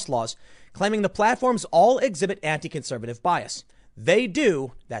antitrust laws, claiming the platforms all exhibit anti-conservative bias. They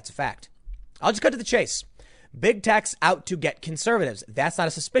do. That's a fact. I'll just cut to the chase. Big tech's out to get conservatives. That's not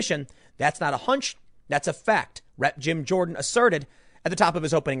a suspicion. That's not a hunch. That's a fact. Rep. Jim Jordan asserted at the top of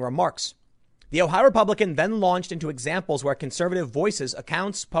his opening remarks. The Ohio Republican then launched into examples where conservative voices,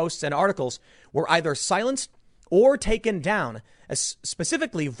 accounts, posts, and articles were either silenced or taken down,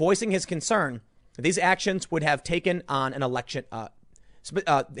 specifically voicing his concern that these actions would have taken on an election.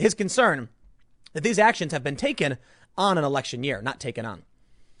 His concern that these actions have been taken on an election year, not taken on.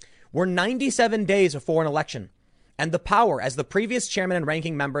 We're 97 days before an election, and the power, as the previous chairman and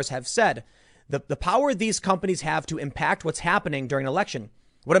ranking members have said, the power these companies have to impact what's happening during an election,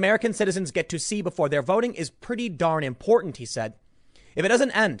 what American citizens get to see before they're voting, is pretty darn important, he said. If it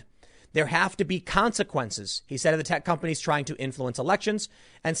doesn't end, there have to be consequences, he said of the tech companies trying to influence elections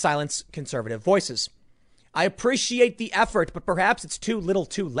and silence conservative voices. I appreciate the effort, but perhaps it's too little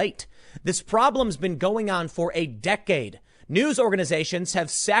too late. This problem's been going on for a decade. News organizations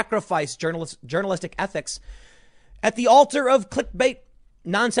have sacrificed journalistic ethics at the altar of clickbait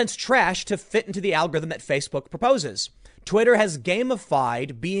nonsense trash to fit into the algorithm that Facebook proposes. Twitter has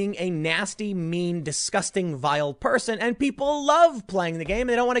gamified being a nasty, mean, disgusting, vile person, and people love playing the game and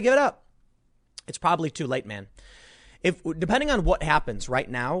they don't want to give it up. It's probably too late, man. Depending on what happens right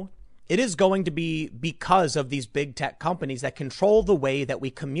now, it is going to be because of these big tech companies that control the way that we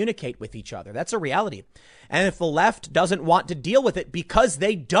communicate with each other. That's a reality. And if the left doesn't want to deal with it because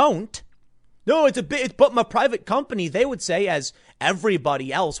they don't, no, it's but my private company, they would say, as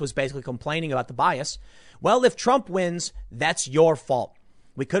everybody else was basically complaining about the bias. Well, if Trump wins, that's your fault.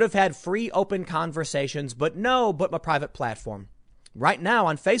 We could have had free, open conversations, but no, but my private platform. Right now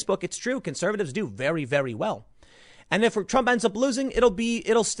on Facebook, it's true. Conservatives do very, very well. And if Trump ends up losing,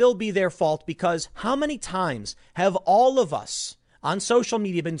 it'll still be their fault, because how many times have all of us on social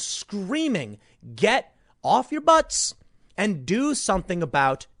media been screaming, get off your butts and do something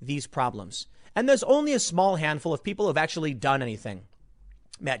about these problems? And there's only a small handful of people who have actually done anything.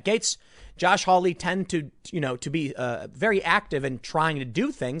 Matt Gaetz, Josh Hawley tend to be very active in trying to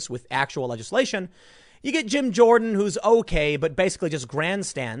do things with actual legislation. You get Jim Jordan, who's okay, but basically just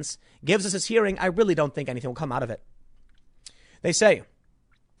grandstands, gives us his hearing. I really don't think anything will come out of it. They say,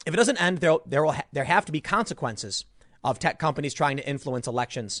 if it doesn't end, there have to be consequences of tech companies trying to influence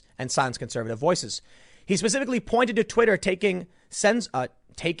elections and silence conservative voices. He specifically pointed to Twitter censoring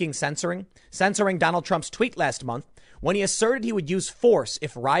Donald Trump's tweet last month when he asserted he would use force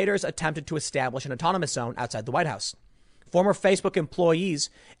if rioters attempted to establish an autonomous zone outside the White House. Former Facebook employees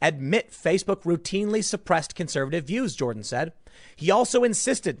admit Facebook routinely suppressed conservative views, Jordan said. He also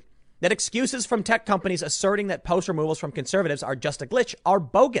insisted that excuses from tech companies asserting that post removals from conservatives are just a glitch are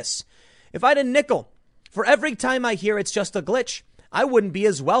bogus. If I had a nickel for every time I hear it's just a glitch, I wouldn't be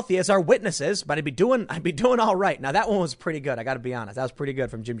as wealthy as our witnesses, but I'd be doing all right. Now, that one was pretty good. I got to be honest. That was pretty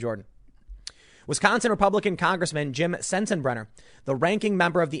good from Jim Jordan. Wisconsin Republican Congressman Jim Sensenbrenner, the ranking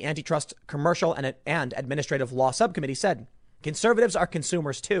member of the Antitrust Commercial and Administrative Law Subcommittee, said, conservatives are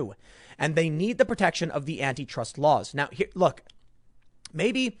consumers too, and they need the protection of the antitrust laws. Now, here, look,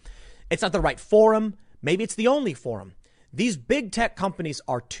 maybe it's not the right forum. Maybe it's the only forum. These big tech companies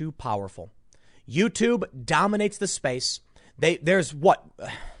are too powerful. YouTube dominates the space. I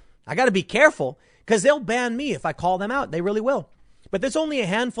got to be careful because they'll ban me if I call them out. They really will. But there's only a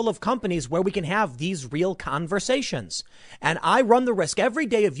handful of companies where we can have these real conversations. And I run the risk every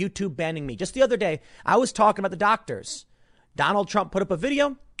day of YouTube banning me. Just the other day, I was talking about the doctors. Donald Trump put up a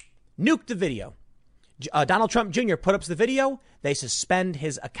video, nuked the video. Donald Trump Jr. put up the video, they suspend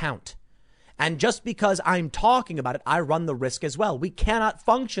his account. And just because I'm talking about it, I run the risk as well. We cannot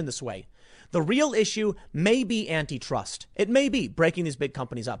function this way. The real issue may be antitrust. It may be breaking these big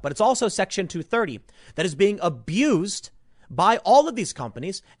companies up, but it's also Section 230 that is being abused by all of these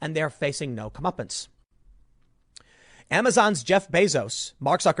companies, and they're facing no comeuppance. Amazon's Jeff Bezos,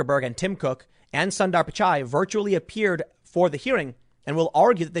 Mark Zuckerberg, and Tim Cook and Sundar Pichai virtually appeared for the hearing and will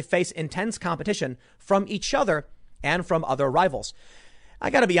argue that they face intense competition from each other and from other rivals. I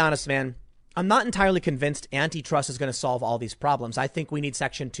got to be honest, man. I'm not entirely convinced antitrust is going to solve all these problems. I think we need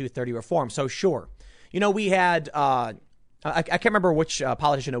Section 230 reform. So sure, we had I can't remember which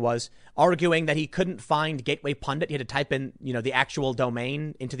politician it was arguing that he couldn't find Gateway Pundit. He had to type in, the actual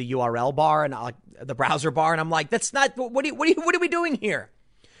domain into the URL bar and the browser bar. And I'm like, that's not what are we doing here?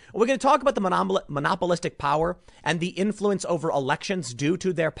 We're going to talk about the monopolistic power and the influence over elections due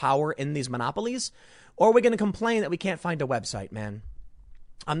to their power in these monopolies. Or are we going to complain that we can't find a website, man?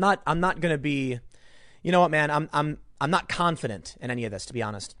 I'm not going to be, you know what, man, I'm not confident in any of this, to be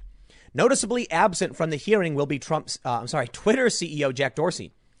honest. Noticeably absent from the hearing will be Twitter CEO Jack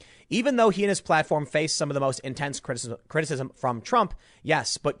Dorsey. Even though he and his platform face some of the most intense criticism from Trump,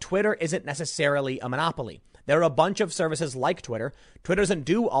 yes, but Twitter isn't necessarily a monopoly. There are a bunch of services like Twitter. Twitter doesn't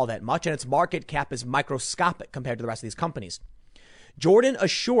do all that much, and its market cap is microscopic compared to the rest of these companies. Jordan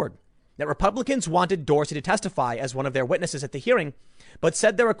assured that Republicans wanted Dorsey to testify as one of their witnesses at the hearing, but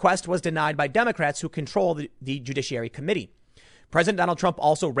said their request was denied by Democrats who control the Judiciary Committee. President Donald Trump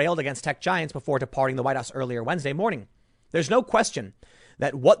also railed against tech giants before departing the White House earlier Wednesday morning. There's no question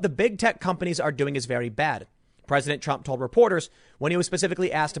that what the big tech companies are doing is very bad, President Trump told reporters when he was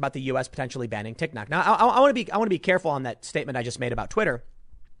specifically asked about the U.S. potentially banning TikTok. Now, I want to be careful on that statement I just made about Twitter.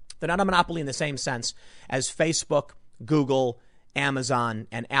 They're not a monopoly in the same sense as Facebook, Google, Amazon,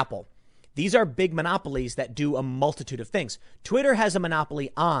 and Apple. These are big monopolies that do a multitude of things. Twitter has a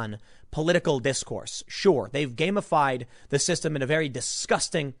monopoly on political discourse. Sure, they've gamified the system in a very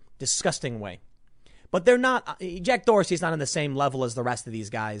disgusting way. But they're not. Jack Dorsey's not on the same level as the rest of these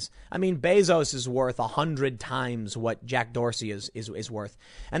guys. I mean, Bezos is worth 100 times what Jack Dorsey is worth.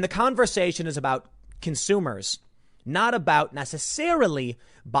 And the conversation is about consumers, not about necessarily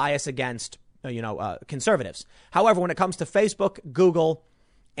bias against, conservatives. However, when it comes to Facebook, Google,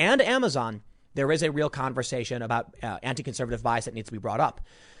 and Amazon, there is a real conversation about anti-conservative bias that needs to be brought up.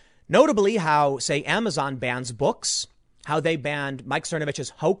 Notably, how, say, Amazon bans books, how they banned Mike Cernovich's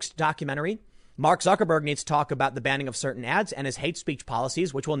hoax documentary. Mark Zuckerberg needs to talk about the banning of certain ads and his hate speech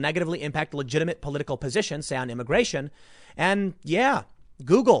policies, which will negatively impact legitimate political positions, say on immigration. And yeah,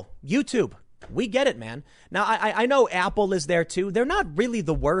 Google, YouTube. We get it, man. Now, I know Apple is there, too. They're not really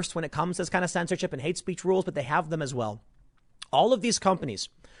the worst when it comes to this kind of censorship and hate speech rules, but they have them as well. All of these companies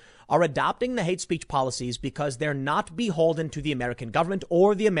are adopting the hate speech policies because they're not beholden to the American government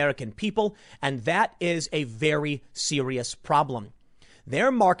or the American people. And that is a very serious problem.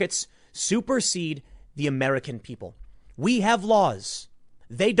 Their markets supersede the American people. We have laws.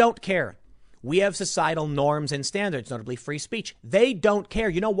 They don't care. We have societal norms and standards, notably free speech. They don't care.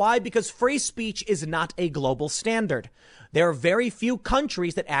 You know why? Because free speech is not a global standard. There are very few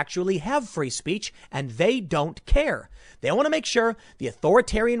countries that actually have free speech, and they don't care. They want to make sure the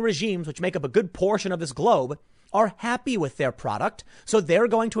authoritarian regimes, which make up a good portion of this globe, are happy with their product, so they're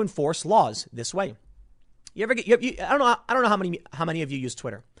going to enforce laws this way. I don't know how many of you use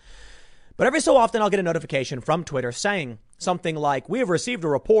Twitter. But every so often I'll get a notification from Twitter saying something like, "We have received a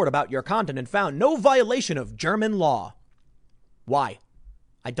report about your content and found no violation of German law." Why?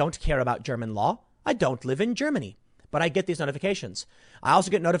 I don't care about German law. I don't live in Germany, but I get these notifications. I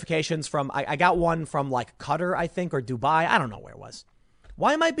also get notifications from, I got one from like Qatar, I think, or Dubai. I don't know where it was.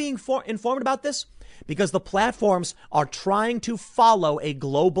 Why am I being informed about this? Because the platforms are trying to follow a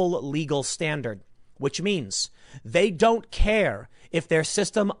global legal standard, which means they don't care if their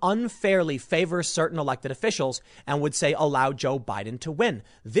system unfairly favors certain elected officials and would say allow Joe Biden to win.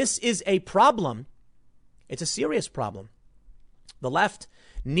 This is a problem. It's a serious problem. The left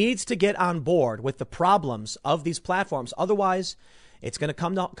needs to get on board with the problems of these platforms. Otherwise, it's going to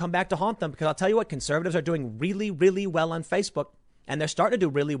come back to haunt them, because I'll tell you what, conservatives are doing really, really well on Facebook, and they're starting to do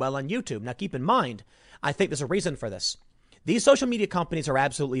really well on YouTube. Now, keep in mind, I think there's a reason for this. These social media companies are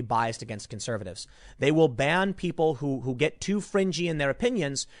absolutely biased against conservatives. They will ban people who get too fringy in their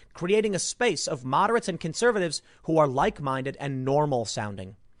opinions, creating a space of moderates and conservatives who are like-minded and normal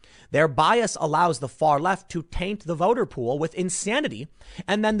sounding. Their bias allows the far left to taint the voter pool with insanity,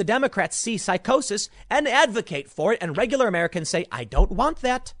 and then the Democrats see psychosis and advocate for it, and regular Americans say, "I don't want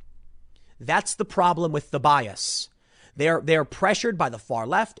that." That's the problem with the bias. They're pressured by the far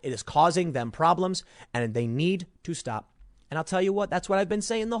left. It is causing them problems, and they need to stop. And I'll tell you what, that's what I've been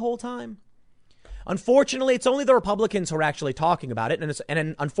saying the whole time. Unfortunately, it's only the Republicans who are actually talking about it.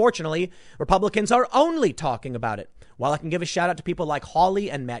 And unfortunately, Republicans are only talking about it. While I can give a shout out to people like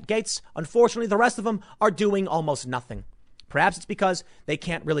Hawley and Matt Gaetz, unfortunately, the rest of them are doing almost nothing. Perhaps it's because they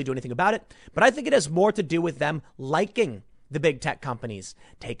can't really do anything about it. But I think it has more to do with them liking the big tech companies,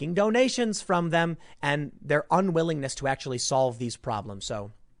 taking donations from them, and their unwillingness to actually solve these problems.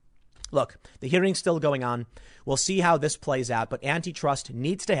 So, look, the hearing's still going on. We'll see how this plays out, but antitrust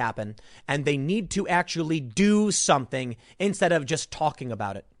needs to happen, and they need to actually do something instead of just talking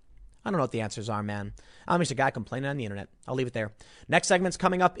about it. I don't know what the answers are, man. I'm just a guy complaining on the internet. I'll leave it there. Next segment's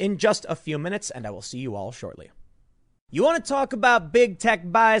coming up in just a few minutes, and I will see you all shortly. You want to talk about big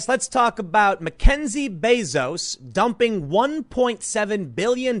tech bias? Let's talk about Mackenzie Bezos dumping $1.7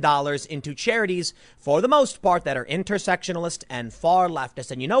 billion into charities, for the most part, that are intersectionalist and far leftist.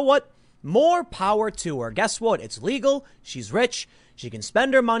 And you know what? More power to her. Guess what? It's legal. She's rich. She can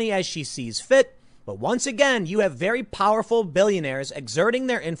spend her money as she sees fit. But once again, you have very powerful billionaires exerting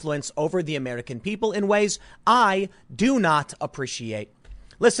their influence over the American people in ways I do not appreciate.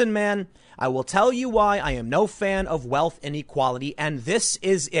 Listen, man, I will tell you why I am no fan of wealth inequality, and this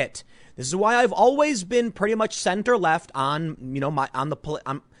is it. This is why I've always been pretty much center left on,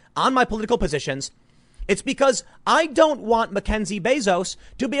 on my political positions. It's because I don't want Mackenzie Bezos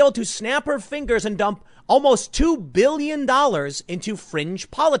to be able to snap her fingers and dump almost $2 billion into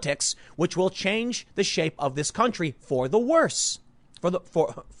fringe politics, which will change the shape of this country for the worse. For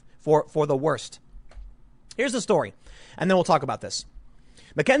the worst. Here's the story, and then we'll talk about this.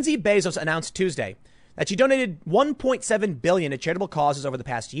 Mackenzie Bezos announced Tuesday that she donated $1.7 billion to charitable causes over the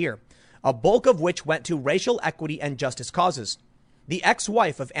past year, a bulk of which went to racial equity and justice causes. The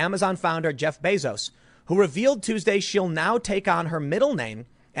ex-wife of Amazon founder Jeff Bezos, who revealed Tuesday she'll now take on her middle name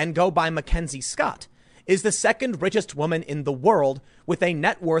and go by Mackenzie Scott, is the second richest woman in the world with a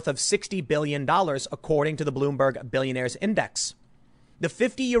net worth of $60 billion, according to the Bloomberg Billionaires Index. The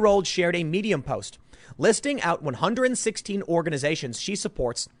 50-year-old shared a Medium post listing out 116 organizations she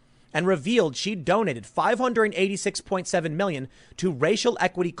supports and revealed she donated $586.7 million to racial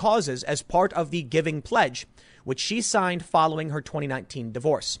equity causes as part of the Giving Pledge, which she signed following her 2019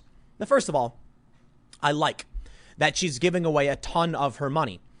 divorce. Now, first of all, I like that she's giving away a ton of her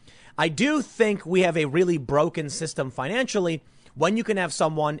money. I do think we have a really broken system financially when you can have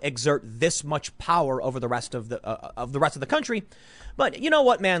someone exert this much power over the rest of the country. But you know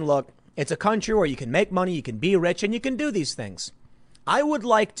what, man? Look, it's a country where you can make money, you can be rich, and you can do these things. I would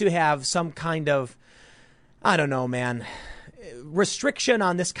like to have some kind of, I don't know, man, restriction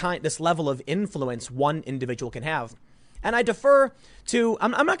on this level of influence one individual can have. And I defer to,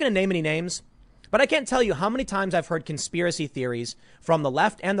 I'm not going to name any names, But I can't tell you how many times I've heard conspiracy theories from the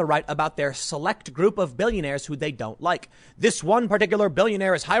left and the right about their select group of billionaires who they don't like. This one particular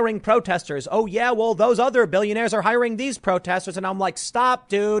billionaire is hiring protesters. Oh, yeah, well, those other billionaires are hiring these protesters. And I'm like, stop,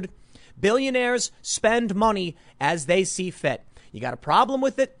 dude. Billionaires spend money as they see fit. You got a problem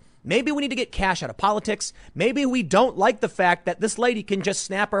with it? Maybe we need to get cash out of politics. Maybe we don't like the fact that this lady can just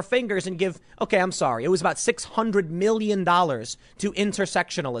snap her fingers and give, okay, I'm sorry, it was about $600 million to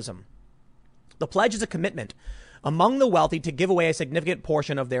intersectionalism. The pledge is a commitment among the wealthy to give away a significant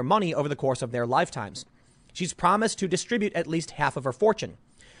portion of their money over the course of their lifetimes. She's promised to distribute at least half of her fortune.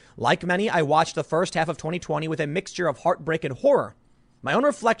 Like many, I watched the first half of 2020 with a mixture of heartbreak and horror. My own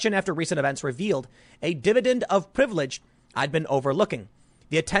reflection after recent events revealed a dividend of privilege I'd been overlooking.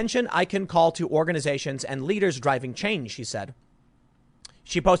 The attention I can call to organizations and leaders driving change, she said.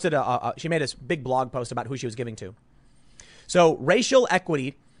 She posted she made a big blog post about who she was giving to. So racial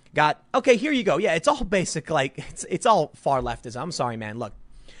equity got, okay, here you go. Yeah, it's all basic, like it's all far leftism. I'm sorry, man. Look,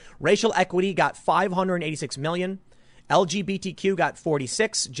 racial equity got 586 million. LGBTQ got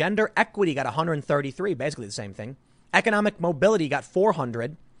 46. Gender equity got 133, basically the same thing. Economic mobility got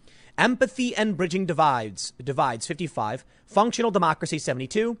 400. Empathy and bridging divides 55. Functional democracy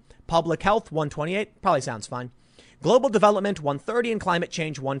 72. Public health 128. Probably sounds fine. Global development 130 and climate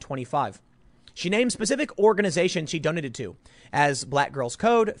change 125. She named specific organizations she donated to as Black Girls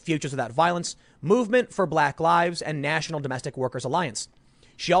Code, Futures Without Violence, Movement for Black Lives, and National Domestic Workers Alliance.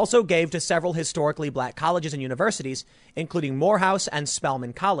 She also gave to several historically black colleges and universities, including Morehouse and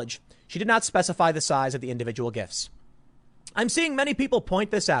Spelman College. She did not specify the size of the individual gifts. I'm seeing many people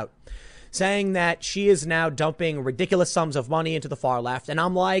point this out, saying that she is now dumping ridiculous sums of money into the far left. And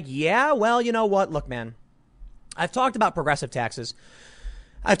I'm like, yeah, well, you know what? Look, man, I've talked about progressive taxes.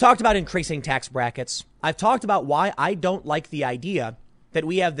 I've talked about increasing tax brackets. I've talked about why I don't like the idea that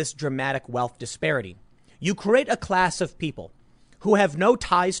we have this dramatic wealth disparity. You create a class of people who have no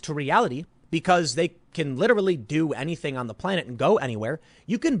ties to reality because they can literally do anything on the planet and go anywhere.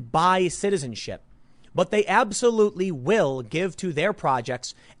 You can buy citizenship. But they absolutely will give to their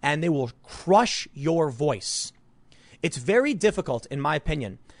projects and they will crush your voice. It's very difficult, in my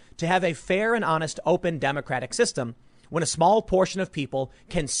opinion, to have a fair and honest, open democratic system when a small portion of people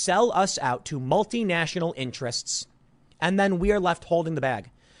can sell us out to multinational interests and then we are left holding the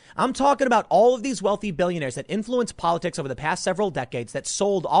bag. I'm talking about all of these wealthy billionaires that influenced politics over the past several decades that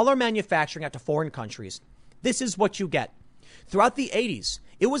sold all our manufacturing out to foreign countries. This is what you get. Throughout the 80s,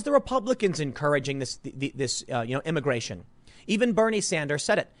 it was the Republicans encouraging this immigration. Even Bernie Sanders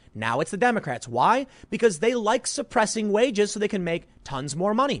said it. Now it's the Democrats. Why? Because they like suppressing wages so they can make tons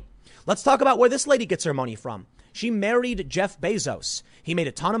more money. Let's talk about where this lady gets her money from. She married Jeff Bezos. He made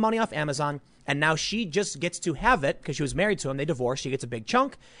a ton of money off Amazon, and now she just gets to have it because she was married to him. They divorced. She gets a big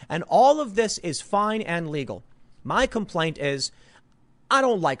chunk, and all of this is fine and legal. My complaint is I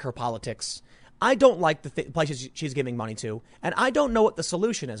don't like her politics. I don't like the places she's giving money to, and I don't know what the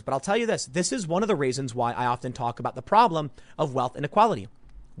solution is. But I'll tell you this. This is one of the reasons why I often talk about the problem of wealth inequality.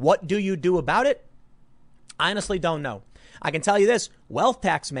 What do you do about it? I honestly don't know. I can tell you this. Wealth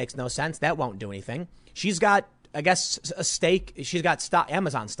tax makes no sense. That won't do anything. She's got, I guess, a stake. She's got stock,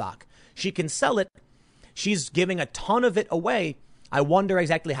 Amazon stock. She can sell it. She's giving a ton of it away. I wonder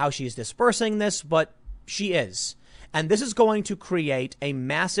exactly how she's dispersing this, but she is. And this is going to create a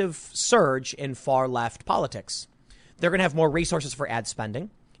massive surge in far left politics. They're going to have more resources for ad spending.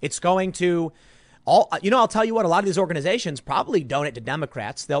 It's going to I'll tell you what, a lot of these organizations probably donate to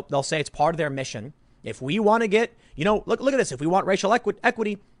Democrats. They'll say it's part of their mission. If we want to get, look at this. If we want racial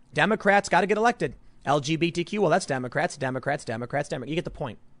equity, Democrats got to get elected. LGBTQ, well, that's Democrats. You get the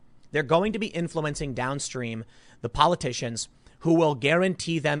point. They're going to be influencing downstream the politicians who will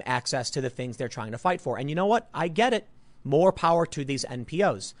guarantee them access to the things they're trying to fight for. And you know what? I get it. More power to these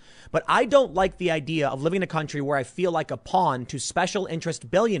NPOs. But I don't like the idea of living in a country where I feel like a pawn to special interest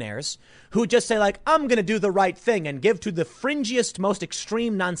billionaires who just say, like, I'm going to do the right thing and give to the fringiest, most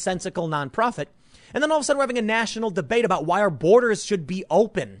extreme, nonsensical nonprofit. And then all of a sudden we're having a national debate about why our borders should be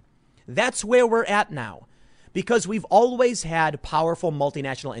open. That's where we're at now, because we've always had powerful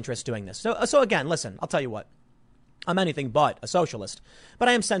multinational interests doing this. So again, listen, I'll tell you what. I'm anything but a socialist, but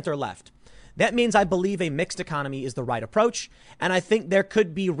I am center left. That means I believe a mixed economy is the right approach. And I think there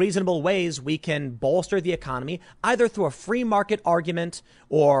could be reasonable ways we can bolster the economy, either through a free market argument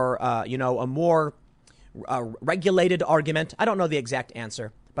or, a more regulated argument. I don't know the exact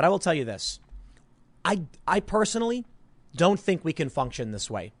answer, but I will tell you this. I personally don't think we can function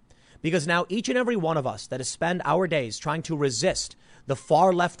this way, because now each and every one of us that has spent our days trying to resist the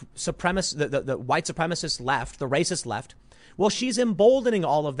far left supremacist, the white supremacist left, the racist left, Well, she's emboldening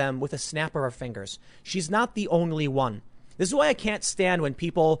all of them with a snap of her fingers. She's not the only one. This is why I can't stand when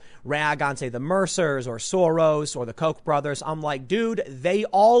people rag on, say, the Mercers or Soros or the Koch brothers. I'm like, dude, they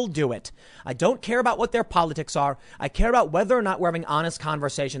all do it. I don't care about what their politics are. I care about whether or not we're having honest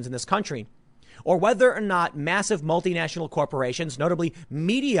conversations in this country, or whether or not massive multinational corporations, notably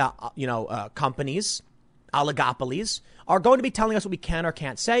media, companies, oligopolies, are going to be telling us what we can or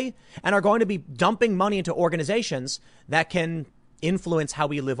can't say, and are going to be dumping money into organizations that can influence how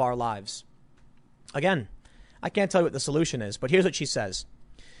we live our lives. Again, I can't tell you what the solution is, but here's what she says.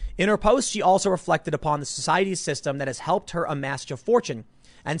 In her post, she also reflected upon the society's system that has helped her amass a fortune,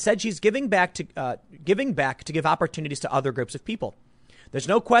 and said she's giving back to give opportunities to other groups of people. There's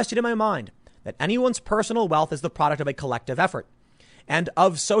no question in my mind that anyone's personal wealth is the product of a collective effort, and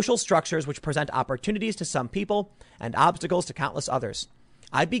of social structures which present opportunities to some people and obstacles to countless others.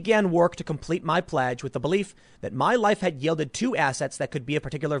 I began work to complete my pledge with the belief that my life had yielded two assets that could be of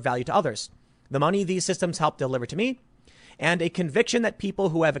particular value to others: the money these systems help deliver to me, and a conviction that people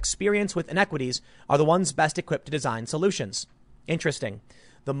who have experience with inequities are the ones best equipped to design solutions. Interesting.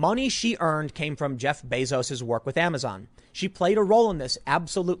 The money she earned came from Jeff Bezos' work with Amazon. She played a role in this.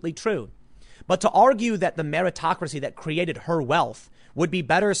 Absolutely true. But to argue that the meritocracy that created her wealth would be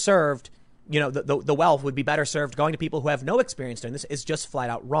better served, the wealth would be better served going to people who have no experience doing this is just flat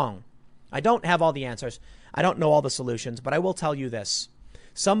out wrong. I don't have all the answers. I don't know all the solutions, but I will tell you this.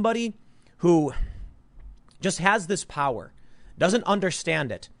 Somebody who just has this power, doesn't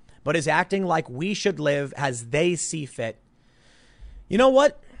understand it, but is acting like we should live as they see fit. You know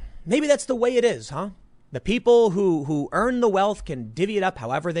what? Maybe that's the way it is, huh? The people who earn the wealth can divvy it up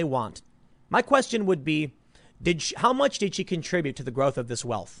however they want. My question would be, how much did she contribute to the growth of this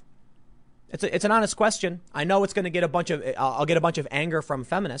wealth? It's an honest question. I know it's going to get I'll get a bunch of anger from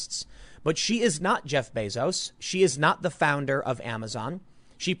feminists, but she is not Jeff Bezos. She is not the founder of Amazon.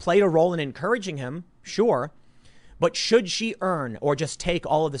 She played a role in encouraging him, sure. But should she earn or just take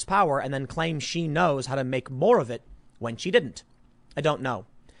all of this power and then claim she knows how to make more of it when she didn't? I don't know.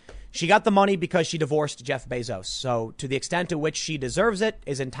 She got the money because she divorced Jeff Bezos. So to the extent to which she deserves it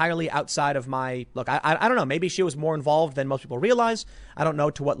is entirely outside of my look. I don't know. Maybe she was more involved than most people realize. I don't know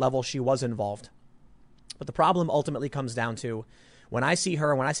to what level she was involved. But the problem ultimately comes down to when I see her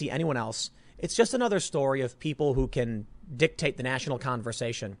and when I see anyone else, it's just another story of people who can dictate the national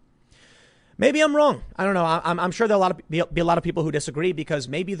conversation. Maybe I'm wrong. I don't know. I'm sure there'll be a lot of people who disagree, because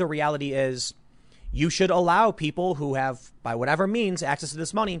maybe the reality is you should allow people who have, by whatever means, access to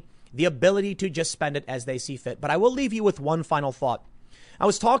this money, the ability to just spend it as they see fit. But I will leave you with one final thought. I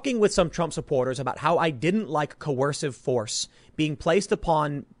was talking with some Trump supporters about how I didn't like coercive force being placed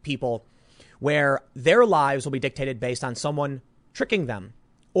upon people where their lives will be dictated based on someone tricking them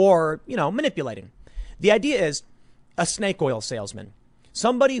or, manipulating. The idea is a snake oil salesman,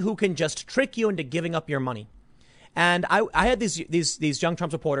 somebody who can just trick you into giving up your money. And I had these young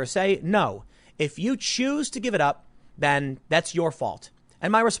Trump supporters say, no, if you choose to give it up, then that's your fault.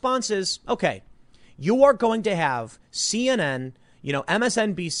 And my response is, okay, you are going to have CNN,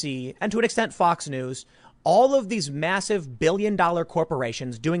 MSNBC, and to an extent Fox News, all of these massive billion-dollar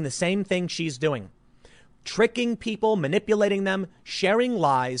corporations doing the same thing she's doing, tricking people, manipulating them, sharing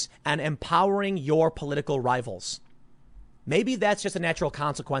lies, and empowering your political rivals. Maybe that's just a natural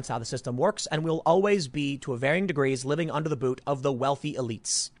consequence of how the system works, and we'll always be, to varying degrees, living under the boot of the wealthy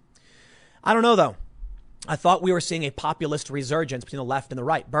elites. I don't know, though. I thought we were seeing a populist resurgence between the left and the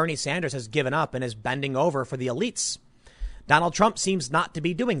right. Bernie Sanders has given up and is bending over for the elites. Donald Trump seems not to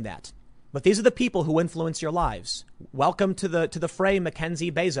be doing that. But these are the people who influence your lives. Welcome to the fray,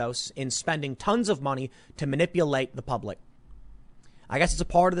 Mackenzie Bezos, in spending tons of money to manipulate the public. I guess it's a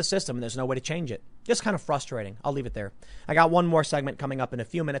part of the system and there's no way to change it. Just kind of frustrating. I'll leave it there. I got one more segment coming up in a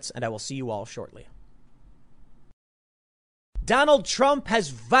few minutes, and I will see you all shortly. Donald Trump has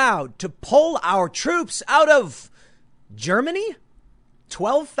vowed to pull our troops out of Germany?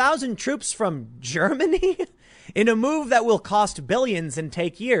 12,000 troops from Germany? In a move that will cost billions and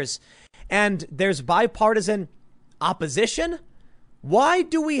take years. And there's bipartisan opposition? Why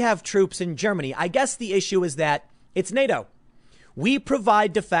do we have troops in Germany? I guess the issue is that it's NATO. We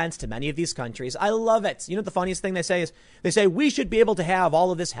provide defense to many of these countries. I love it. You know, the funniest thing they say is they say we should be able to have all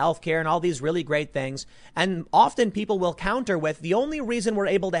of this health care and all these really great things. And often people will counter with the only reason we're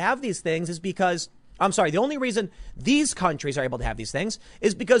able to have these things is because the only reason these countries are able to have these things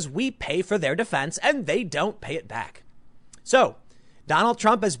is because we pay for their defense and they don't pay it back. So Donald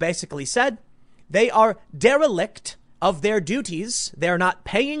Trump has basically said they are derelict of their duties. They're not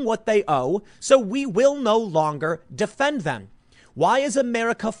paying what they owe. So we will no longer defend them. Why is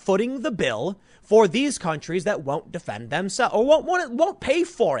America footing the bill for these countries that won't defend themselves or won't pay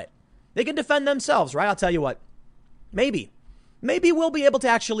for it. They can defend themselves, right? I'll tell you what, maybe we'll be able to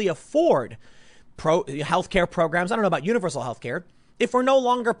actually afford healthcare programs. I don't know about universal healthcare if we're no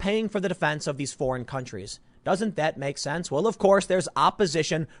longer paying for the defense of these foreign countries. Doesn't that make sense? Well, of course, there's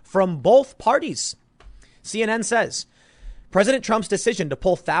opposition from both parties. CNN says President Trump's decision to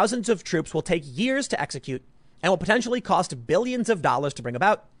pull thousands of troops will take years to execute and will potentially cost billions of dollars to bring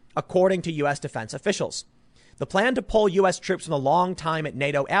about, according to U.S. defense officials. The plan to pull U.S. troops from the longtime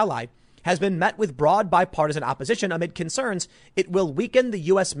NATO ally has been met with broad bipartisan opposition amid concerns it will weaken the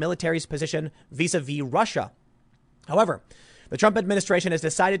U.S. military's position vis-a-vis Russia. However, the Trump administration has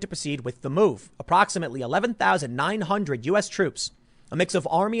decided to proceed with the move. Approximately 11,900 U.S. troops, a mix of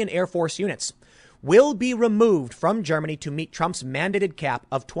Army and Air Force units, will be removed from Germany to meet Trump's mandated cap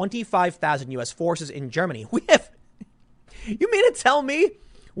of 25,000 U.S. forces in Germany. You mean to tell me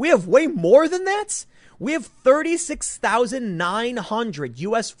we have way more than that? We have 36,900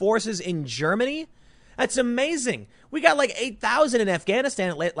 U.S. forces in Germany. That's amazing. We got like 8,000 in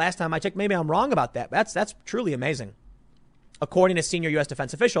Afghanistan last time I checked. Maybe I'm wrong about that. That's truly amazing. According to a senior U.S.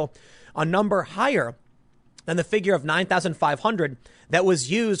 defense official, a number higher than the figure of 9,500 that was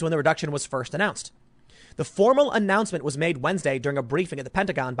used when the reduction was first announced. The formal announcement was made Wednesday during a briefing at the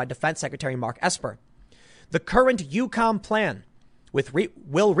Pentagon by Defense Secretary Mark Esper. The current EUCOM plan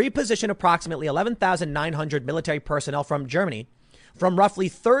will reposition approximately 11,900 military personnel from Germany from roughly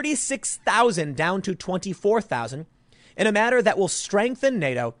 36,000 down to 24,000 in a manner that will strengthen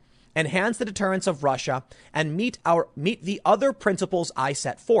NATO, enhance the deterrence of Russia, and meet the other principles I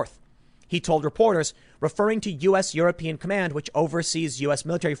set forth, he told reporters, referring to U.S. European Command, which oversees U.S.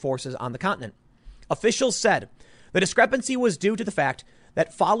 military forces on the continent. Officials said the discrepancy was due to the fact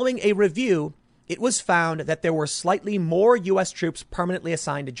that following a review, it was found that there were slightly more U.S. troops permanently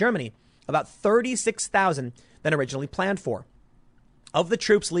assigned to Germany, about 36,000 than originally planned for. Of the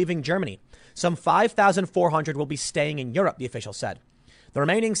troops leaving Germany, some 5,400 will be staying in Europe, the official said. The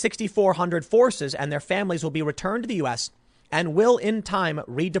remaining 6,400 forces and their families will be returned to the U.S. and will in time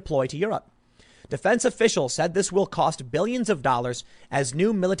redeploy to Europe. Defense officials said this will cost billions of dollars as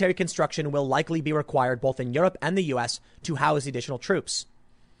new military construction will likely be required both in Europe and the U.S. to house the additional troops.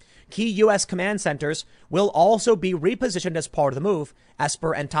 Key U.S. command centers will also be repositioned as part of the move,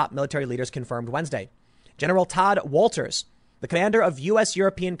 Esper and top military leaders confirmed Wednesday. General Todd Walters, the commander of U.S.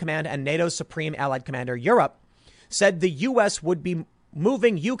 European Command and NATO's Supreme Allied Commander Europe, said the U.S. would be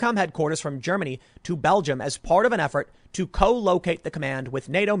moving EUCOM headquarters from Germany to Belgium as part of an effort to co-locate the command with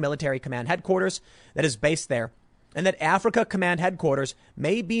NATO Military Command Headquarters that is based there, and that Africa Command Headquarters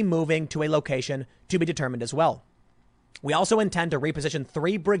may be moving to a location to be determined as well. We also intend to reposition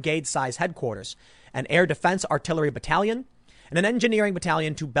 3 brigade-size headquarters, an air defense artillery battalion, and an engineering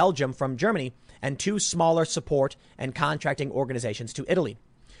battalion to Belgium from Germany, and 2 smaller support and contracting organizations to Italy.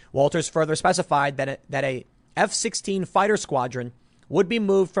 Walters further specified that a F-16 fighter squadron would be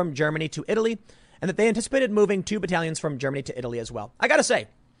moved from Germany to Italy, and that they anticipated moving 2 battalions from Germany to Italy as well. I got to say,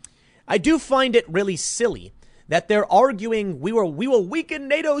 I do find it really silly that they're arguing we will weaken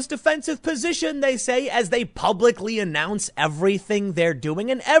NATO's defensive position, they say, as they publicly announce everything they're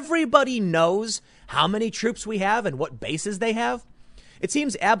doing. And everybody knows how many troops we have and what bases they have. It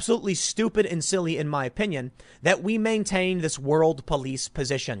seems absolutely stupid and silly, in my opinion, that we maintain this world police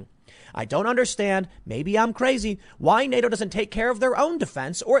position. I don't understand, maybe I'm crazy, why NATO doesn't take care of their own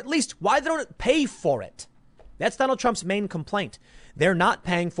defense, or at least why they don't pay for it. That's Donald Trump's main complaint. They're not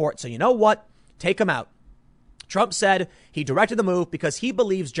paying for it. So you know what? Take them out. Trump said he directed the move because he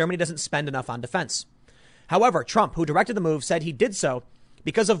believes Germany doesn't spend enough on defense. However, Trump, who directed the move, said he did so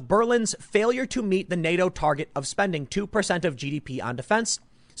because of Berlin's failure to meet the NATO target of spending 2% of GDP on defense,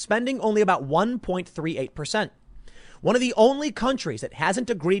 spending only about 1.38%. One of the only countries that hasn't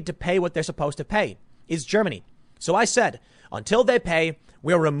agreed to pay what they're supposed to pay is Germany. So I said, until they pay,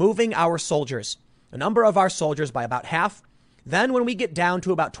 we're removing our soldiers, a number of our soldiers by about half. Then when we get down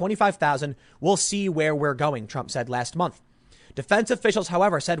to about 25,000, we'll see where we're going, Trump said last month. Defense officials,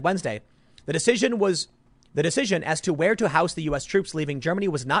 however, said Wednesday the decision as to where to house the U.S. troops leaving Germany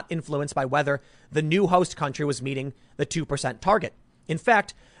was not influenced by whether the new host country was meeting the 2% target. In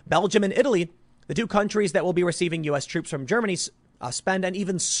fact, Belgium and Italy, the 2 countries that will be receiving U.S. troops from Germany, spend an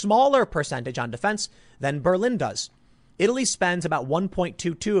even smaller percentage on defense than Berlin does. Italy spends about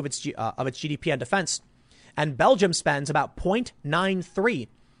 1.22 of its GDP on defense, and Belgium spends about 0.93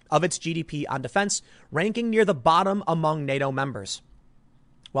 of its GDP on defense, ranking near the bottom among NATO members.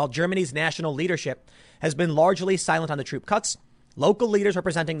 While Germany's national leadership has been largely silent on the troop cuts, Local leaders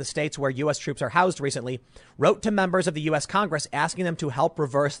representing the states where U.S. troops are housed recently wrote to members of the U.S. Congress asking them to help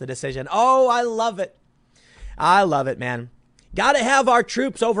reverse the decision. Oh, I love it. I love it, man. Got to have our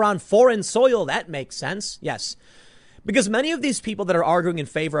troops over on foreign soil. That makes sense. Yes. Because many of these people that are arguing in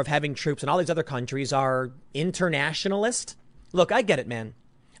favor of having troops in all these other countries are internationalist. Look, I get it, man.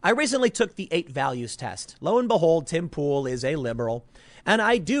 I recently took the 8 values test. Lo and behold, Tim Pool is a liberal, and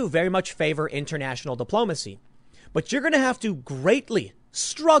I do very much favor international diplomacy. But you're going to have to greatly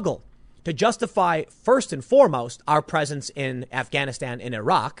struggle to justify, first and foremost, our presence in Afghanistan and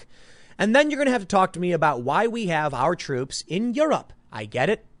Iraq. And then you're going to have to talk to me about why we have our troops in Europe. I get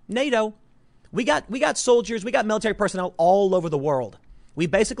it. NATO. We got soldiers, we got military personnel all over the world. We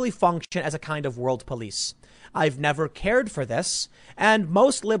basically function as a kind of world police. I've never cared for this, and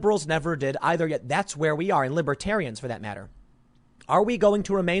most liberals never did either, yet that's where we are, and libertarians for that matter. Are we going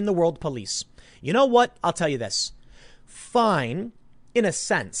to remain the world police? You know what? I'll tell you this. Fine, in a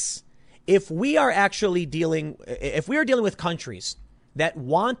sense. If we are dealing with countries that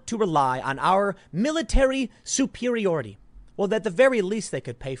want to rely on our military superiority, well, at the very least, they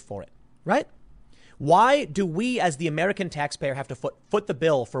could pay for it, right? Why do we as the American taxpayer have to foot the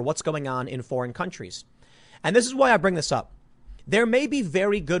bill for what's going on in foreign countries? And this is why I bring this up. There may be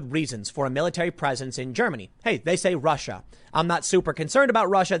very good reasons for a military presence in Germany. Hey, they say Russia. I'm not super concerned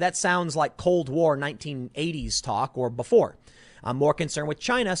about Russia. That sounds like Cold War 1980s talk or before. I'm more concerned with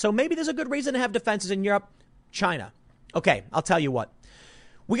China. So maybe there's a good reason to have defenses in Europe. China. Okay, I'll tell you what.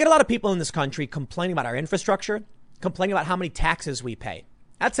 We get a lot of people in this country complaining about our infrastructure, complaining about how many taxes we pay.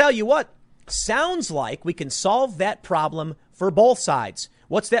 I'll tell you what. Sounds like we can solve that problem for both sides.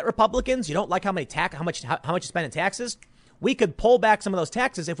 What's that, Republicans? You don't like how much you spend in taxes? We could pull back some of those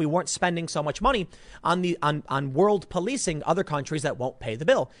taxes if we weren't spending so much money on world policing other countries that won't pay the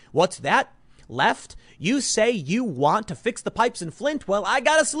bill. What's that? Left, you say you want to fix the pipes in Flint. Well, I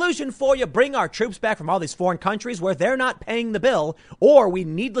got a solution for you. Bring our troops back from all these foreign countries where they're not paying the bill, or we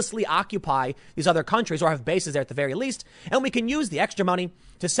needlessly occupy these other countries or have bases there at the very least. And we can use the extra money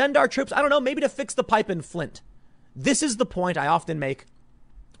to send our troops, I don't know, maybe to fix the pipe in Flint. This is the point I often make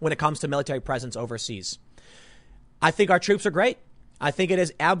when it comes to military presence overseas. I think our troops are great. I think it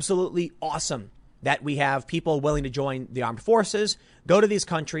is absolutely awesome that we have people willing to join the armed forces, go to these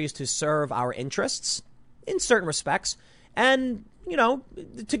countries to serve our interests in certain respects, and, you know,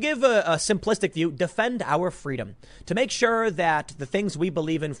 to give a simplistic view, defend our freedom, to make sure that the things we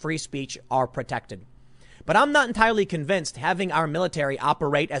believe in, free speech, are protected. But I'm not entirely convinced having our military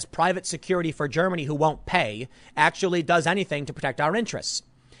operate as private security for Germany who won't pay actually does anything to protect our interests.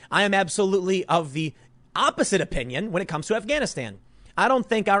 I am absolutely of the opposite opinion when it comes to Afghanistan. I don't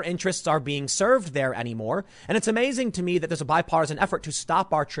think our interests are being served there anymore. And it's amazing to me that there's a bipartisan effort to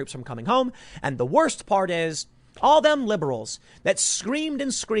stop our troops from coming home. And the worst part is all them liberals that screamed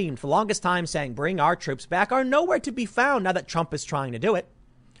and screamed for the longest time saying, bring our troops back, are nowhere to be found now that Trump is trying to do it.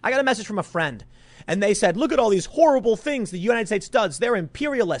 I got a message from a friend and they said, look at all these horrible things the United States does. They're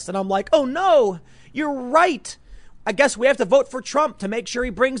imperialist. And I'm like, oh, no, you're right. I guess we have to vote for Trump to make sure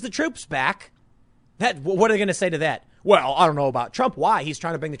he brings the troops back. What are they going to say to that? Well, I don't know about Trump. Why? He's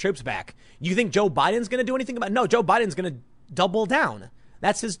trying to bring the troops back. You think Joe Biden's going to do anything about it? No, Joe Biden's going to double down.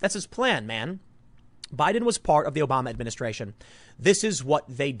 That's his plan, man. Biden was part of the Obama administration. This is what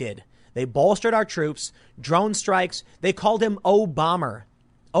they did. They bolstered our troops, drone strikes. They called him Obama.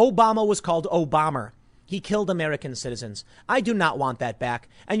 Obama was called Obama. He killed American citizens. I do not want that back.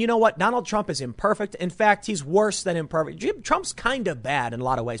 And you know what? Donald Trump is imperfect. In fact, he's worse than imperfect. Trump's kind of bad in a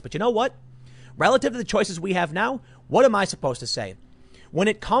lot of ways. But you know what? Relative to the choices we have now, what am I supposed to say? When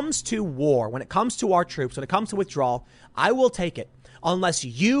it comes to war, when it comes to our troops, when it comes to withdrawal, I will take it unless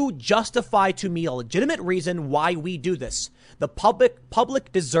you justify to me a legitimate reason why we do this. The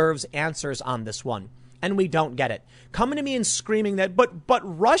public deserves answers on this one. And we don't get it. Coming to me and screaming that, but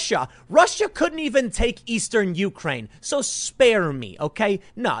Russia couldn't even take Eastern Ukraine. So spare me, okay?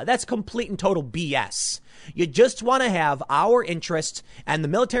 No, that's complete and total BS. You just want to have our interests, and the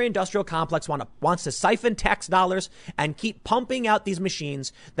military industrial complex wants to siphon tax dollars and keep pumping out these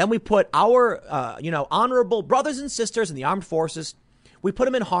machines. Then we put our, honorable brothers and sisters in the armed forces. We put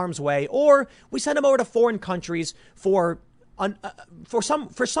them in harm's way, or we send them over to foreign countries for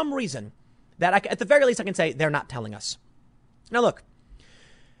some reason that at the very least I can say they're not telling us. Now, look,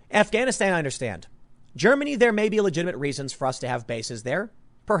 Afghanistan, I understand. Germany, there may be legitimate reasons for us to have bases there.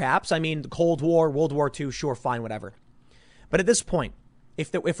 Perhaps. I mean, the Cold War, World War II, sure, fine, whatever. But at this point,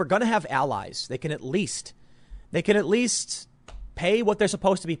 if we're going to have allies, they can at least pay what they're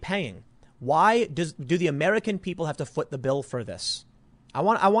supposed to be paying. Why do the American people have to foot the bill for this? I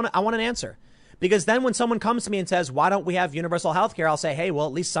want an answer. Because then when someone comes to me and says, why don't we have universal health care? I'll say, hey, well,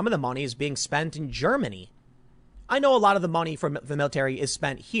 at least some of the money is being spent in Germany. I know a lot of the money from the military is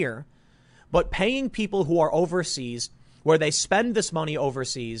spent here, but paying people who are overseas, where they spend this money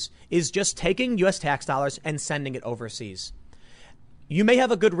overseas, is just taking U.S. tax dollars and sending it overseas. You may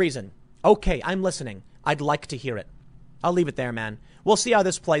have a good reason. Okay, I'm listening. I'd like to hear it. I'll leave it there, man. We'll see how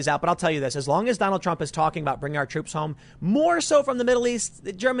this plays out, but I'll tell you this. As long as Donald Trump is talking about bringing our troops home, more so from the Middle East,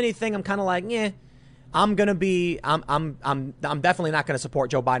 the Germany thing, I'm kind of like, I'm definitely not going to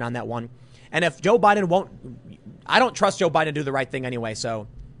support Joe Biden on that one. And if Joe Biden I don't trust Joe Biden to do the right thing anyway, so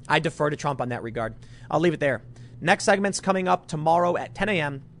I defer to Trump on that regard. I'll leave it there. Next segment's coming up tomorrow at 10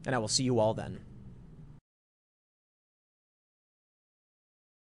 a.m., and I will see you all then.